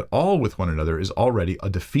lawsuits at all with one another is already a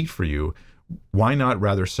defeat for you. Why not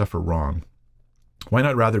rather suffer wrong? Why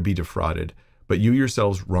not rather be defrauded? But you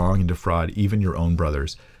yourselves wrong and defraud even your own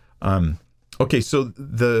brothers. Okay, so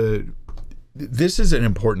this is an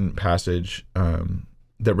important passage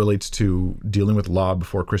that relates to dealing with law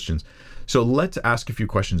before Christians. So let's ask a few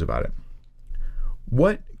questions about it.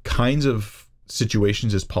 What kinds of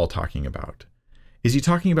situations is Paul talking about? Is he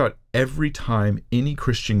talking about every time any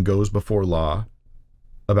Christian goes before law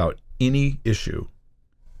about any issue?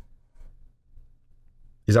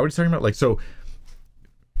 Is that what he's talking about? Like, so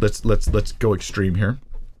let's go extreme here.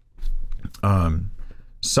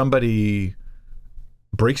 Somebody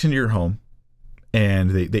breaks into your home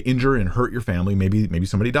and they injure and hurt your family. Maybe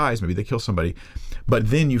somebody dies, maybe they kill somebody. But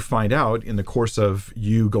then you find out in the course of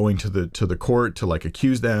you going to the court to like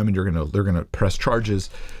accuse them, and they're gonna press charges,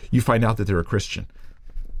 you find out that they're a Christian.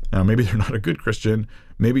 Now maybe they're not a good Christian.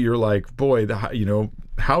 Maybe you're like, boy,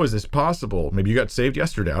 how is this possible? Maybe you got saved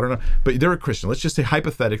yesterday. I don't know. But they're a Christian. Let's just say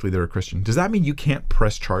hypothetically they're a Christian. Does that mean you can't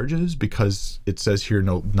press charges because it says here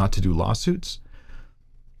not to do lawsuits?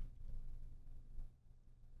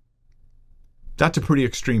 That's a pretty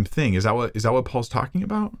extreme thing. Is that what Paul's talking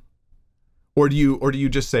about? Or do you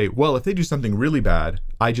just say, well, if they do something really bad,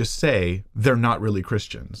 I just say they're not really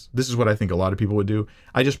Christians. This is what I think a lot of people would do.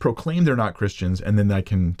 I just proclaim they're not Christians, and then I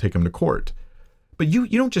can take them to court. But you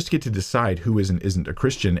don't just get to decide who isn't a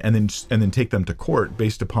Christian and then take them to court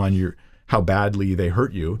based upon how badly they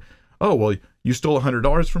hurt you. Oh, well, you stole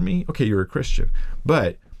 $100 from me? Okay, you're a Christian.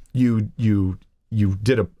 But you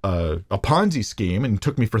did a Ponzi scheme and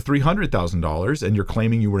took me for $300,000, and you're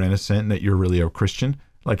claiming you were innocent and that you're really a Christian.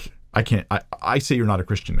 Like, I say you're not a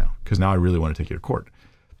Christian now, because now I really want to take you to court.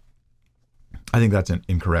 I think that's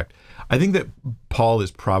incorrect. I think that Paul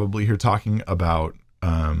is probably here talking about,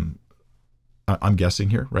 I'm guessing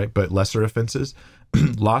here, right? But lesser offenses.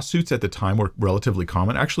 Lawsuits at the time were relatively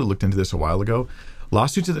common. I actually looked into this a while ago.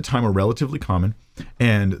 Lawsuits at the time were relatively common,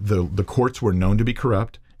 and the courts were known to be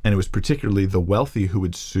corrupt. And it was particularly the wealthy who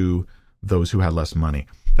would sue those who had less money.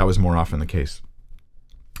 That was more often the case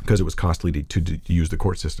because it was costly to use the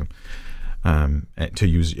court system, to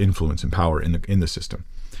use influence and power in the system.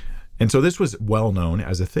 And so this was well known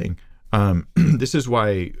as a thing. This is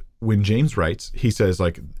why when James writes, he says,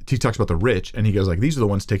 like, he talks about the rich, and he goes like, these are the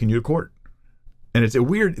ones taking you to court. And it's a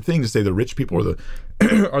weird thing to say the rich people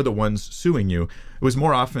are the ones suing you. It was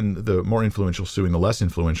more often the more influential suing the less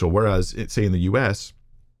influential, whereas say in the U.S.,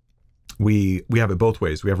 we have it both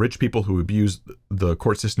ways. We have rich people who abuse the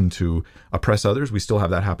court system to oppress others. We still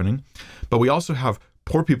have that happening. But we also have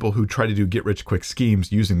poor people who try to do get-rich-quick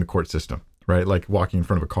schemes using the court system, right? Like walking in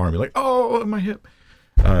front of a car and be like, oh, my hip.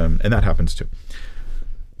 And that happens too.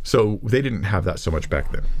 So they didn't have that so much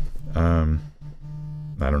back then.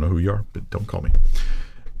 I don't know who you are, but don't call me.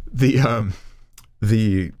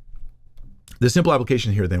 The simple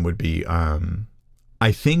application here then would be,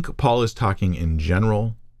 I think Paul is talking in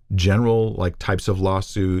general like types of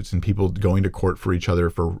lawsuits and people going to court for each other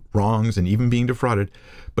for wrongs and even being defrauded,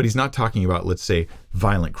 but he's not talking about, let's say,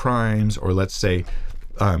 violent crimes, or let's say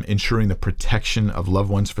ensuring the protection of loved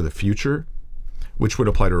ones for the future, which would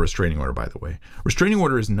apply to a restraining order, by the way. Restraining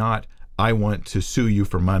order is not, I want to sue you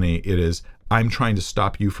for money. It is, I'm trying to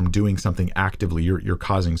stop you from doing something actively. You're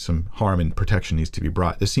causing some harm and protection needs to be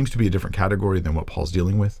brought. This seems to be a different category than what Paul's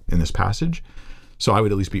dealing with in this passage. So I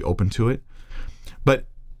would at least be open to it. But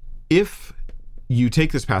if you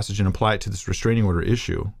take this passage and apply it to this restraining order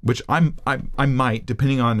issue, which I might,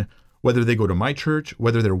 depending on whether they go to my church,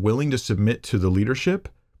 whether they're willing to submit to the leadership,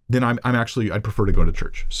 then I'd prefer to go to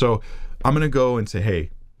church. So I'm going to go and say,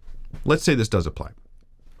 hey, let's say this does apply.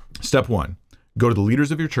 Step one, go to the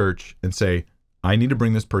leaders of your church and say, I need to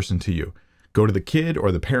bring this person to you. Go to the kid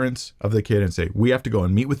or the parents of the kid and say, we have to go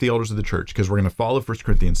and meet with the elders of the church because we're going to follow 1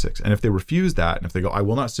 Corinthians 6. And if they refuse that, and if they go, I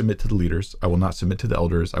will not submit to the leaders, I will not submit to the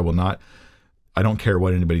elders, I don't care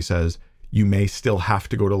what anybody says, you may still have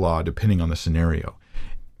to go to law depending on the scenario.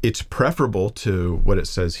 It's preferable to what it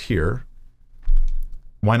says here.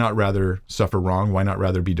 Why not rather suffer wrong? Why not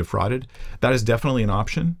rather be defrauded? That is definitely an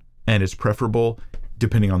option, and it's preferable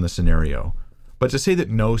depending on the scenario. But to say that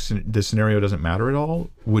the scenario doesn't matter at all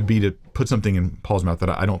would be to put something in Paul's mouth that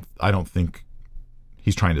I don't think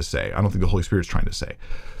he's trying to say. I don't think the Holy Spirit's trying to say.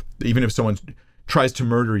 Even if someone tries to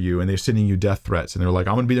murder you and they're sending you death threats and they're like,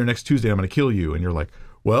 I'm going to be there next Tuesday, I'm going to kill you. And you're like,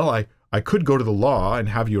 well, I could go to the law and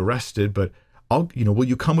have you arrested, but will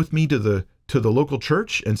you come with me to the local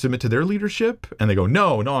church and submit to their leadership? And they go,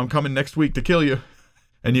 no, I'm coming next week to kill you.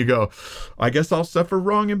 And you go, I guess I'll suffer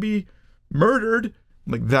wrong and be murdered.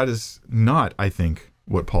 Like, that is not, I think,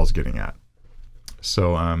 what Paul's getting at.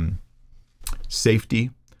 So safety,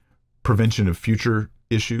 prevention of future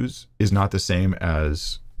issues is not the same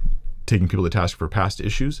as taking people to task for past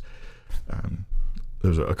issues.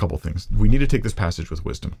 There's a couple things. We need to take this passage with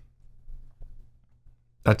wisdom.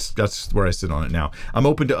 That's where I sit on it now. I'm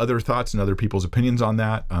open to other thoughts and other people's opinions on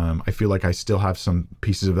that. I feel like I still have some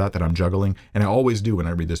pieces of that I'm juggling, and I always do when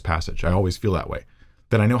I read this passage. I always feel that way.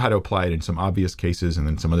 That I know how to apply it in some obvious cases, and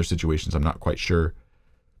then some other situations I'm not quite sure.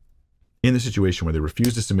 In the situation where they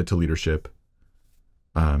refuse to submit to leadership,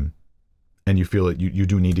 and you feel that you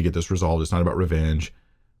do need to get this resolved, it's not about revenge,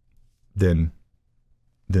 then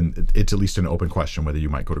it's at least an open question whether you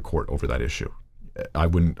might go to court over that issue. I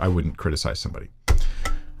wouldn't criticize somebody.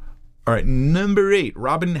 All right, number 8,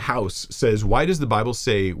 Robin House says, why does the Bible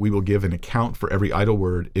say we will give an account for every idle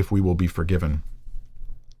word if we will be forgiven?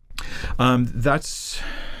 That's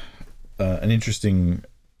an interesting,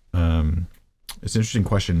 it's an interesting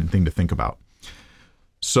question and thing to think about.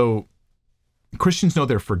 So Christians know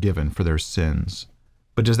they're forgiven for their sins,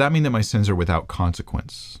 but does that mean that my sins are without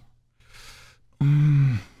consequence?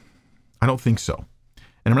 I don't think so.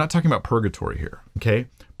 And I'm not talking about purgatory here, okay?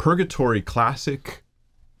 Purgatory, classic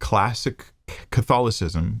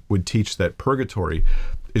Catholicism would teach that purgatory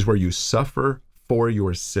is where you suffer for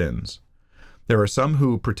your sins. There are some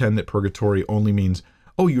who pretend that purgatory only means,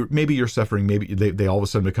 oh, maybe you're suffering, maybe they all of a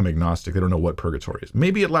sudden become agnostic. They don't know what purgatory is.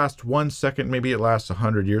 Maybe it lasts 1 second, maybe it lasts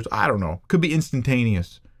 100 years. I don't know. Could be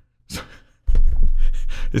instantaneous.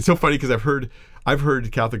 It's so funny because I've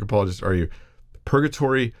heard Catholic apologists argue,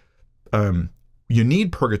 purgatory, you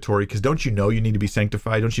need purgatory because don't you know you need to be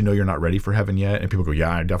sanctified? Don't you know you're not ready for heaven yet? And people go, yeah,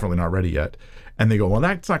 I'm definitely not ready yet. And they go, well,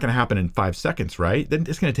 that's not going to happen in 5 seconds, right? Then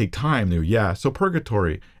it's going to take time. They go, yeah, so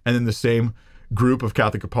purgatory. And then the same group of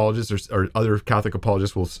Catholic apologists or other Catholic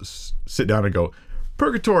apologists will sit down and go,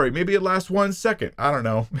 purgatory, maybe it lasts 1 second. I don't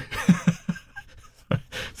know.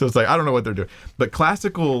 So it's like, I don't know what they're doing. But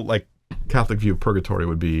classical, like, Catholic view of purgatory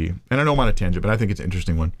would be, and I know I'm on a tangent, but I think it's an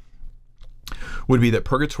interesting one, would be that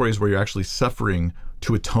purgatory is where you're actually suffering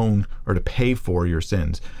to atone or to pay for your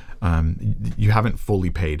sins. You haven't fully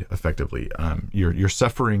paid effectively. You're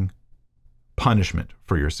suffering punishment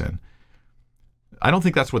for your sin. I don't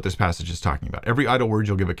think that's what this passage is talking about. Every idle word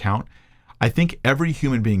you'll give account. I think every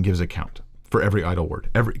human being gives account for every idle word.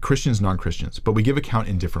 Every Christians, non-Christians, but we give account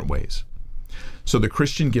in different ways. So the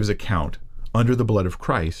Christian gives account under the blood of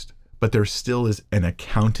Christ, but there still is an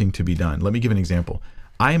accounting to be done. Let me give an example.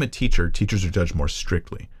 I am a teacher. Teachers are judged more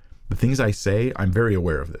strictly. The things I say, I'm very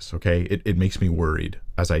aware of this, okay? It makes me worried.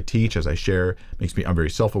 As I teach, as I share, I'm very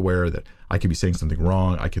self-aware that I could be saying something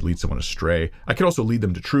wrong. I could lead someone astray. I could also lead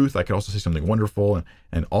them to truth. I could also say something wonderful,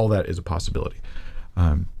 and all that is a possibility.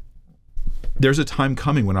 There's a time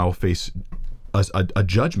coming when I will face a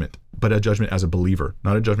judgment, but a judgment as a believer,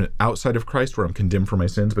 not a judgment outside of Christ where I'm condemned for my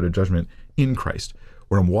sins, but a judgment in Christ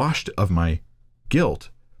where I'm washed of my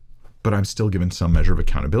guilt, but I'm still given some measure of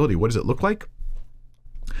accountability. What does it look like?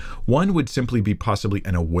 One would simply be possibly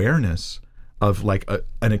an awareness of like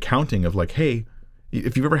an accounting of like, hey,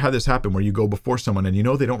 if you've ever had this happen where you go before someone and you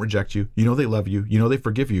know they don't reject you, you know they love you, you know they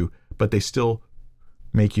forgive you, but they still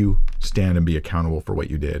make you stand and be accountable for what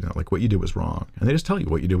you did. Like what you did was wrong. And they just tell you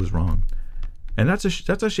what you did was wrong. And that's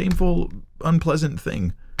a shameful, unpleasant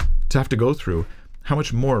thing to have to go through. How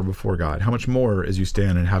much more before God? How much more as you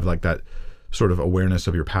stand and have like that sort of awareness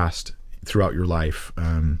of your past throughout your life?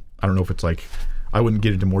 I don't know if it's like, I wouldn't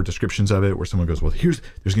get into more descriptions of it where someone goes, well, there's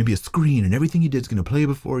going to be a screen and everything you did is going to play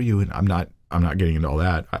before you. And I'm not getting into all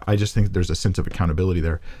that. I just think there's a sense of accountability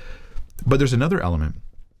there. But there's another element,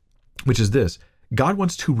 which is this. God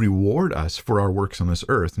wants to reward us for our works on this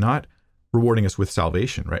earth, not rewarding us with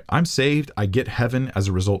salvation, right? I'm saved. I get heaven as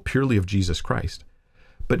a result purely of Jesus Christ.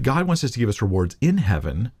 But God wants us to give us rewards in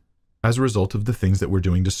heaven as a result of the things that we're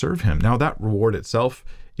doing to serve him. Now, that reward itself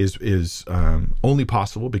is only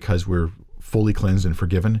possible because we're fully cleansed and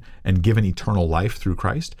forgiven and given eternal life through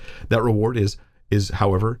Christ. That reward is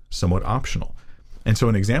however, somewhat optional. And so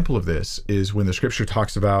an example of this is when the scripture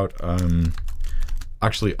talks about,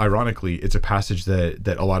 actually, ironically, it's a passage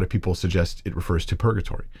that a lot of people suggest it refers to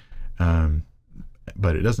purgatory.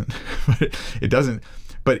 But it doesn't. It doesn't.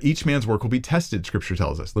 But each man's work will be tested, scripture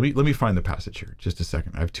tells us. Let me find the passage here. Just a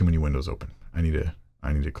second. I have too many windows open. I need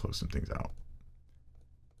to close some things out.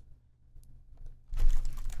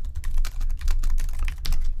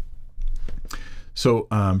 So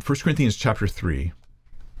 1 Corinthians chapter 3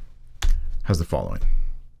 has the following.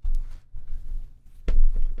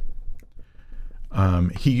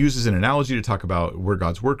 He uses an analogy to talk about we're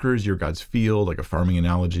God's workers, you're God's field, like a farming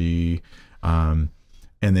analogy, and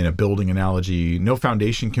then a building analogy. No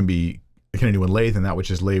foundation can anyone lay than that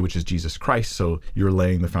which is laid, which is Jesus Christ. So you're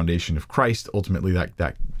laying the foundation of Christ. Ultimately,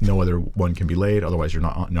 that no other one can be laid. Otherwise, you're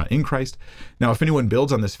not in Christ. Now, if anyone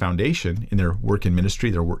builds on this foundation in their work in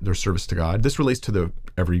ministry, their service to God, this relates to the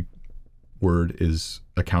every word is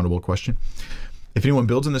accountable question. If anyone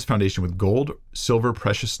builds on this foundation with gold, silver,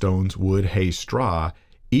 precious stones, wood, hay, straw,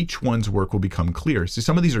 each one's work will become clear. See,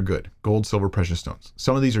 some of these are good, gold, silver, precious stones.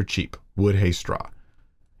 Some of these are cheap, wood, hay, straw.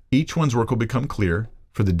 Each one's work will become clear,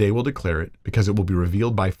 for the day will declare it, because it will be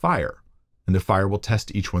revealed by fire, and the fire will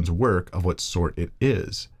test each one's work of what sort it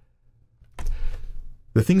is.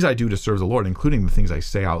 The things I do to serve the Lord, including the things I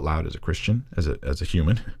say out loud as a Christian, as a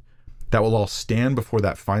human, that will all stand before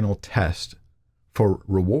that final test for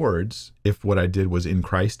rewards if what I did was in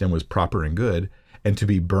Christ and was proper and good, and to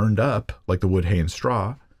be burned up like the wood, hay, and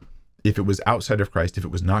straw if it was outside of Christ, if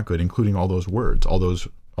it was not good, including all those words, all those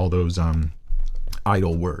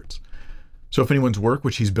idle words. So if anyone's work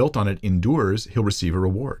which he's built on it endures, he'll receive a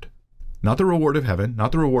reward. Not the reward of heaven,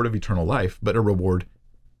 not the reward of eternal life, but a reward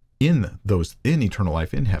in eternal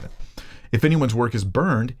life in heaven. If anyone's work is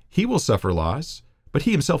burned, he will suffer loss, but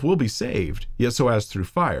he himself will be saved, yet so as through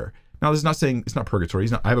fire. Now, this is not saying it's not purgatory.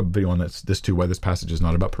 I have a video on this too, why this passage is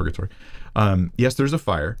not about purgatory. Yes, there's a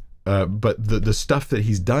fire, but the stuff that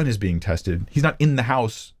he's done is being tested. He's not in the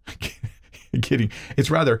house kidding.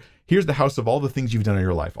 It's rather, here's the house of all the things you've done in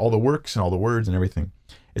your life, all the works and all the words and everything.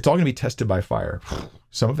 It's all going to be tested by fire.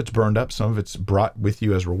 Some of it's burned up, some of it's brought with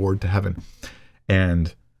you as reward to heaven.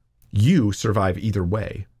 And you survive either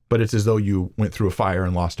way, but it's as though you went through a fire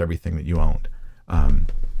and lost everything that you owned.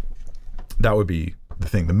 That would be the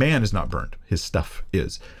thing. The man is not burned. His stuff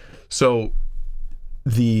is. So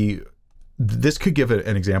this could give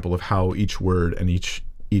an example of how each word and each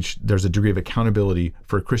there's a degree of accountability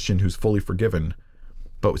for a Christian who's fully forgiven,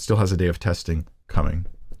 but still has a day of testing coming.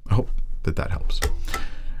 I hope that helps.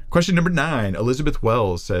 Question number 9, Elizabeth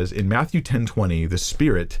Wells says, in Matthew 10:20, the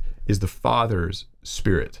Spirit is the Father's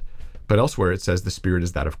Spirit, but elsewhere it says the Spirit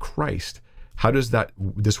is that of Christ. How does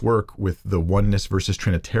this work with the oneness versus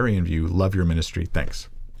Trinitarian view? Love your ministry. Thanks.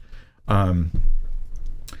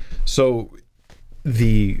 So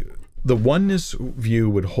the oneness view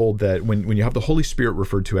would hold that when you have the Holy Spirit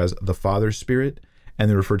referred to as the Father's Spirit and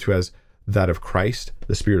then referred to as that of Christ,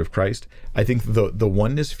 the Spirit of Christ, I think the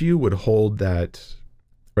oneness view would hold that,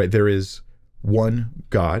 right, there is one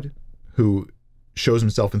God who shows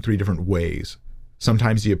himself in 3 different ways.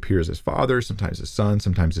 Sometimes he appears as Father, sometimes as Son,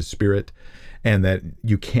 sometimes as Spirit, and that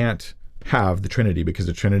you can't have the Trinity, because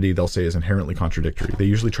the Trinity, they'll say, is inherently contradictory. They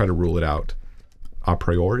usually try to rule it out a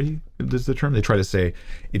priori, is the term. They try to say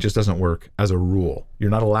it just doesn't work as a rule.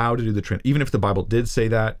 You're not allowed to do the Trinity. Even if the Bible did say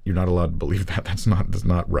that, you're not allowed to believe that. That's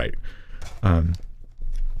not right.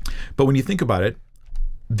 But when you think about it,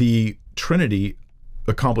 the Trinity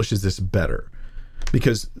accomplishes this better,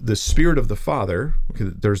 because the Spirit of the Father, okay,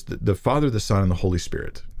 there's the Father, the Son, and the Holy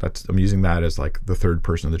Spirit. I'm using that as like the third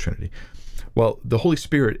person of the Trinity. Well, the Holy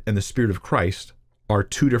Spirit and the Spirit of Christ are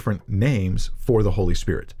two different names for the Holy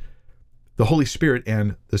Spirit. The Holy Spirit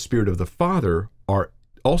and the Spirit of the Father are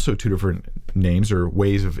also two different names or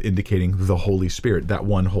ways of indicating the Holy Spirit, that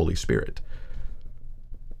one Holy Spirit.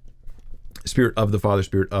 Spirit of the Father,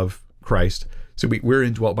 Spirit of Christ. So we're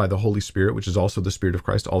indwelt by the Holy Spirit, which is also the Spirit of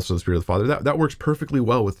Christ, also the Spirit of the Father. That works perfectly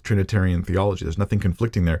well with Trinitarian theology. There's nothing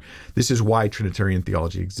conflicting there. This is why Trinitarian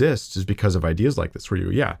theology exists, is because of ideas like this,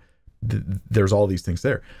 where there's all these things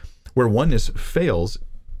there. Where oneness fails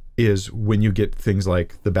is when you get things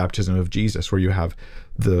like the baptism of Jesus, where you have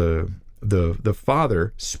the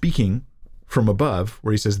Father speaking from above,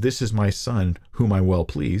 where he says, "This is my Son, whom I'm well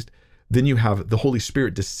pleased." Then you have the Holy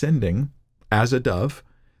Spirit descending as a dove.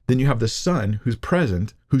 Then you have the Son who's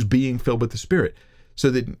present, who's being filled with the Spirit. So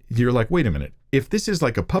that you're like, wait a minute, if this is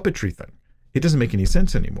like a puppetry thing, it doesn't make any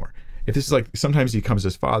sense anymore. If this is like, sometimes he comes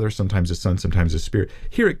as Father, sometimes as Son, sometimes as Spirit.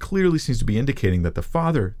 Here it clearly seems to be indicating that the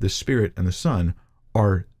Father, the Spirit, and the Son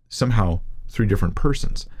are somehow three different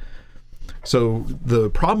persons. So the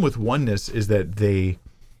problem with oneness is that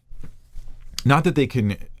not that they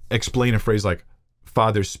can explain a phrase like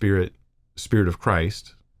Father, Spirit, Spirit of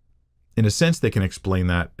Christ. In a sense, they can explain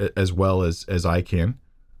that as well as I can.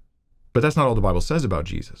 But that's not all the Bible says about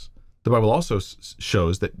Jesus. The Bible also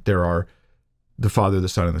shows that there are the Father, the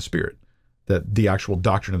Son, and the Spirit. That the actual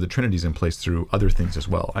doctrine of the Trinity is in place through other things as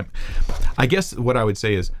well. I guess what I would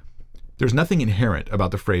say is there's nothing inherent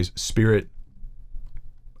about the phrase Spirit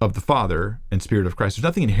of the Father and Spirit of Christ. There's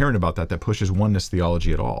nothing inherent about that pushes oneness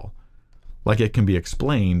theology at all. Like, it can be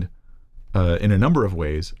explained in a number of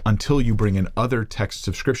ways until you bring in other texts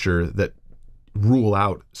of Scripture that rule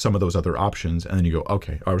out some of those other options, and then you go,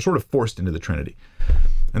 okay, I was sort of forced into the Trinity.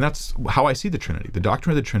 And that's how I see the Trinity. The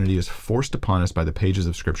doctrine of the Trinity is forced upon us by the pages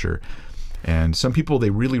of Scripture. And some people, they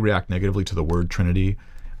really react negatively to the word Trinity.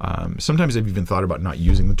 Sometimes they've even thought about not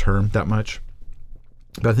using the term that much.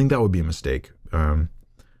 But I think that would be a mistake. I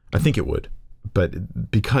think it would.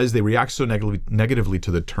 But because they react so negatively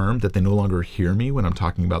to the term that they no longer hear me when I'm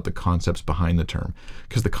talking about the concepts behind the term.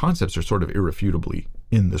 Because the concepts are sort of irrefutably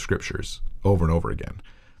in the Scriptures over and over again.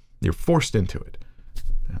 You're forced into it.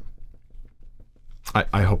 Yeah.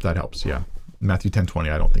 I hope that helps, yeah. Matthew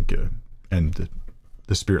 10:20, I don't think, and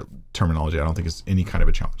the Spirit terminology, I don't think is any kind of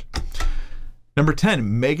a challenge. Number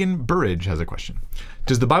 10, Megan Burridge has a question.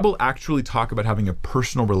 Does the Bible actually talk about having a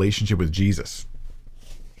personal relationship with Jesus?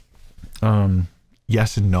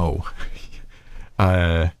 Yes and no.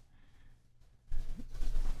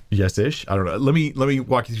 Yes-ish. I don't know. Let me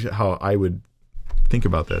walk you through how I would think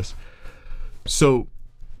about this. So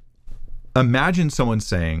imagine someone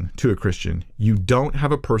saying to a Christian, you don't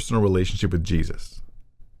have a personal relationship with Jesus.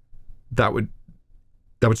 That would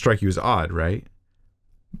strike you as odd, right?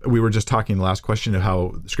 We were just talking in the last question of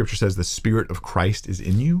how Scripture says the Spirit of Christ is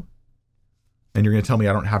in you. And you're going to tell me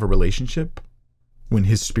I don't have a relationship when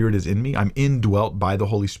His Spirit is in me? I'm indwelt by the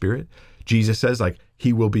Holy Spirit. Jesus says, like,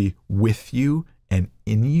 He will be with you and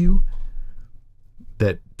in you.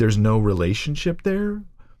 That there's no relationship there.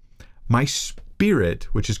 My spirit,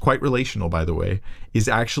 which is quite relational, by the way, is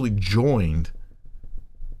actually joined,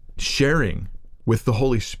 sharing with the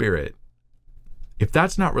Holy Spirit. If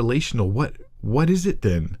that's not relational, what is it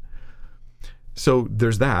then? So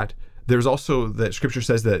there's that. There's also that Scripture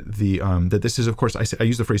says that that this is, of course, I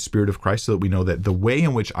use the phrase Spirit of Christ so that we know that the way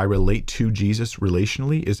in which I relate to Jesus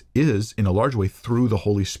relationally is in a large way through the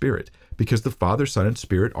Holy Spirit, because the Father, Son, and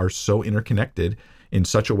Spirit are so interconnected in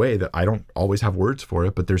such a way that I don't always have words for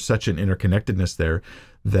it, but there's such an interconnectedness there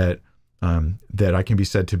that that I can be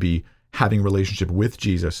said to be having a relationship with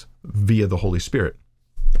Jesus via the Holy Spirit.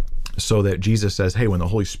 So that Jesus says, hey, when the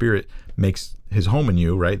Holy Spirit makes His home in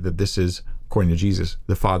you, right, that this is, according to Jesus,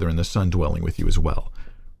 the Father and the Son dwelling with you as well,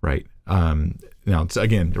 right? Now,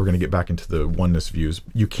 again, we're going to get back into the oneness views.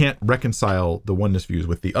 You can't reconcile the oneness views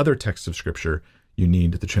with the other texts of Scripture. You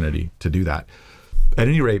need the Trinity to do that. At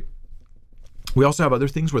any rate, we also have other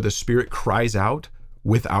things where the Spirit cries out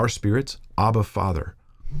with our spirits, Abba, Father.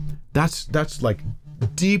 That's like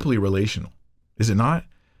deeply relational, is it not?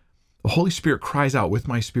 The Holy Spirit cries out with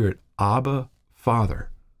my spirit, Abba, Father.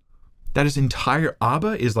 That is entire.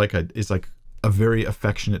 Abba is like a very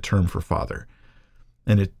affectionate term for father,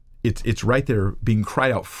 and it's right there being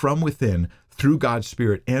cried out from within through God's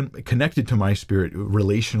Spirit and connected to my spirit,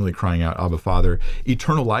 relationally crying out, Abba, Father.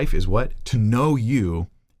 Eternal life is what? To know you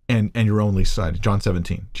and your only Son. John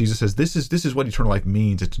 17. Jesus says, this is what eternal life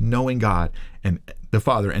means. It's knowing God and the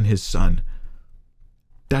Father and his Son.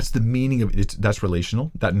 That's the meaning of it. That's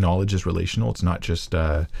relational. That knowledge is relational. It's not just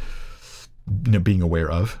being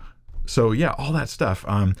aware of. So yeah, all that stuff.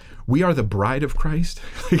 We are the bride of Christ.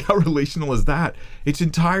 Like, how relational is that? It's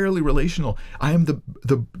entirely relational. I am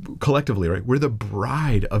the collectively, right? We're the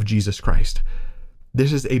bride of Jesus Christ.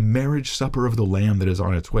 This is a marriage supper of the Lamb that is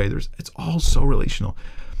on its way. It's all so relational.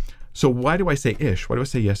 So why do I say ish? Why do I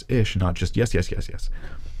say yes-ish, not just yes, yes, yes, yes?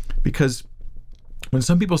 Because when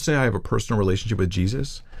some people say I have a personal relationship with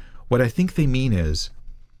Jesus, what I think they mean is,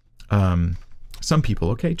 some people,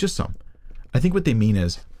 okay, just some. I think what they mean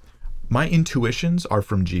is, my intuitions are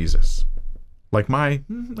from Jesus. Like I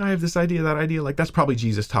have this idea, that idea, like that's probably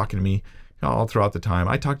Jesus talking to me all throughout the time.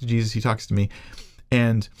 I talk to Jesus, he talks to me.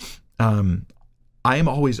 And I am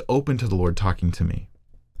always open to the Lord talking to me.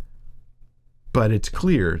 But it's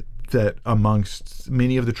clear that amongst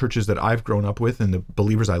many of the churches that I've grown up with and the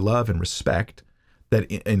believers I love and respect, that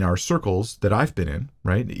in our circles that I've been in,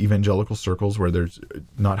 right, evangelical circles where there's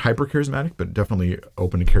not hyper-charismatic, but definitely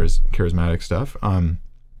open to charismatic stuff,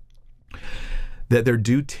 that there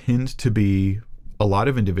do tend to be a lot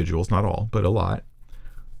of individuals, not all, but a lot,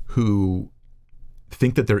 who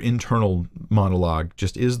think that their internal monologue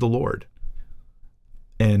just is the Lord.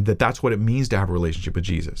 And that's what it means to have a relationship with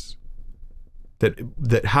Jesus.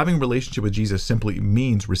 That having a relationship with Jesus simply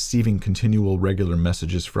means receiving continual, regular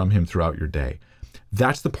messages from him throughout your day.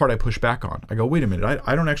 That's the part I push back on. I go, wait a minute,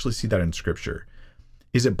 I don't actually see that in Scripture.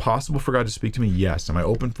 Is it possible for God to speak to me? Yes. Am I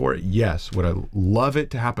open for it? Yes. Would I love it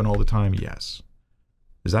to happen all the time? Yes.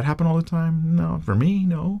 Does that happen all the time? No. For me,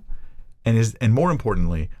 no. And more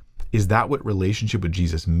importantly, is that what relationship with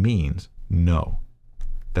Jesus means? No.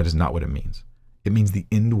 That is not what it means. It means the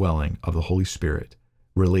indwelling of the Holy Spirit,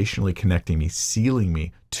 relationally connecting me, sealing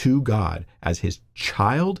me to God as his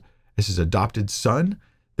child, as his adopted son,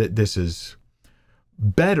 that this is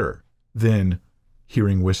better than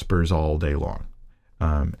hearing whispers all day long.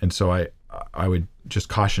 And so I would just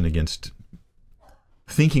caution against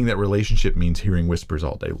thinking that relationship means hearing whispers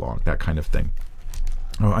all day long, that kind of thing.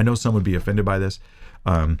 I know some would be offended by this.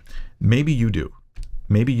 Maybe you do.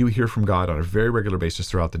 Maybe you hear from God on a very regular basis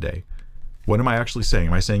throughout the day. What am I actually saying?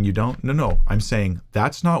 Am I saying you don't? No. I'm saying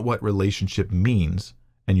that's not what relationship means,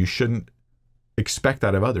 and you shouldn't expect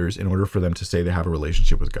that of others in order for them to say they have a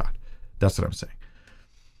relationship with God. That's what I'm saying.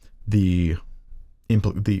 The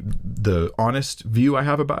honest view I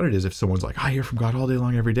have about it is, if someone's like, I hear from God all day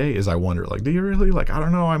long every day, is I wonder, like, do you really? Like, I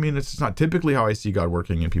don't know. I mean, it's not typically how I see God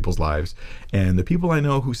working in people's lives. And the people I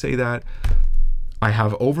know who say that, I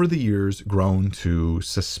have over the years grown to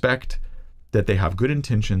suspect that they have good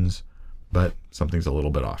intentions, but something's a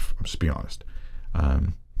little bit off. I'm just being honest.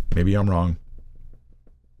 Maybe I'm wrong,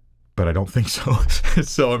 but I don't think so.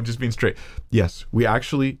 So I'm just being straight. Yes, we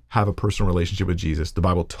actually have a personal relationship with Jesus. The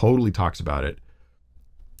Bible totally talks about it.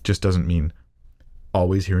 Just doesn't mean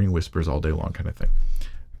always hearing whispers all day long kind of thing.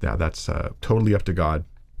 Yeah, that's totally up to God,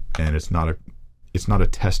 and it's not a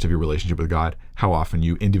test of your relationship with God, how often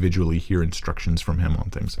you individually hear instructions from him on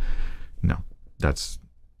things. No,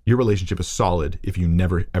 your relationship is solid if you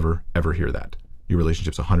never, ever, ever hear that. Your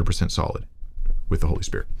relationship's 100% solid with the Holy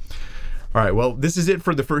Spirit. All right, well, this is it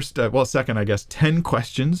for the first, second, I guess, 10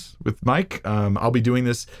 questions with Mike. I'll be doing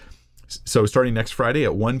this, so starting next Friday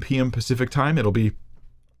at 1 p.m. Pacific time. It'll be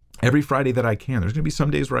every Friday that I can. There's going to be some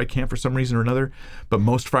days where I can't for some reason or another, but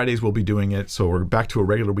most Fridays we'll be doing it. So we're back to a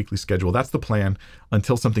regular weekly schedule. That's the plan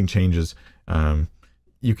until something changes.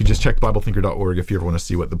 You can just check BibleThinker.org if you ever want to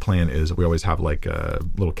see what the plan is. We always have like a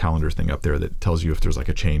little calendar thing up there that tells you if there's like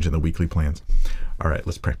a change in the weekly plans. All right,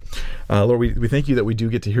 let's pray. Lord, we thank you that we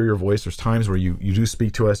do get to hear your voice. There's times where you do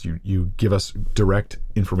speak to us. You give us direct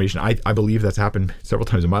information. I believe that's happened several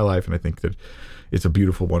times in my life, and I think that it's a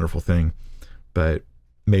beautiful, wonderful thing. But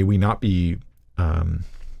may we not be,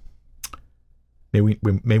 may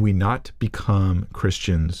we not become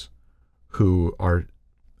Christians who are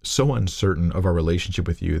so uncertain of our relationship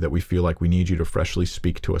with you that we feel like we need you to freshly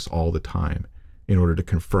speak to us all the time in order to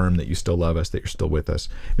confirm that you still love us, that you're still with us.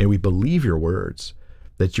 May we believe your words,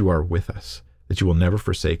 that you are with us, that you will never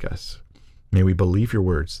forsake us. May we believe your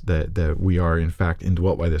words, that we are in fact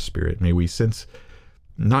indwelt by the Spirit. May we sense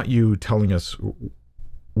not you telling us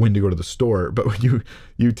when to go to the store, but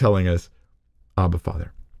you telling us, Abba,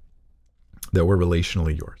 Father, that we're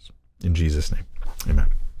relationally yours. In Jesus' name, amen.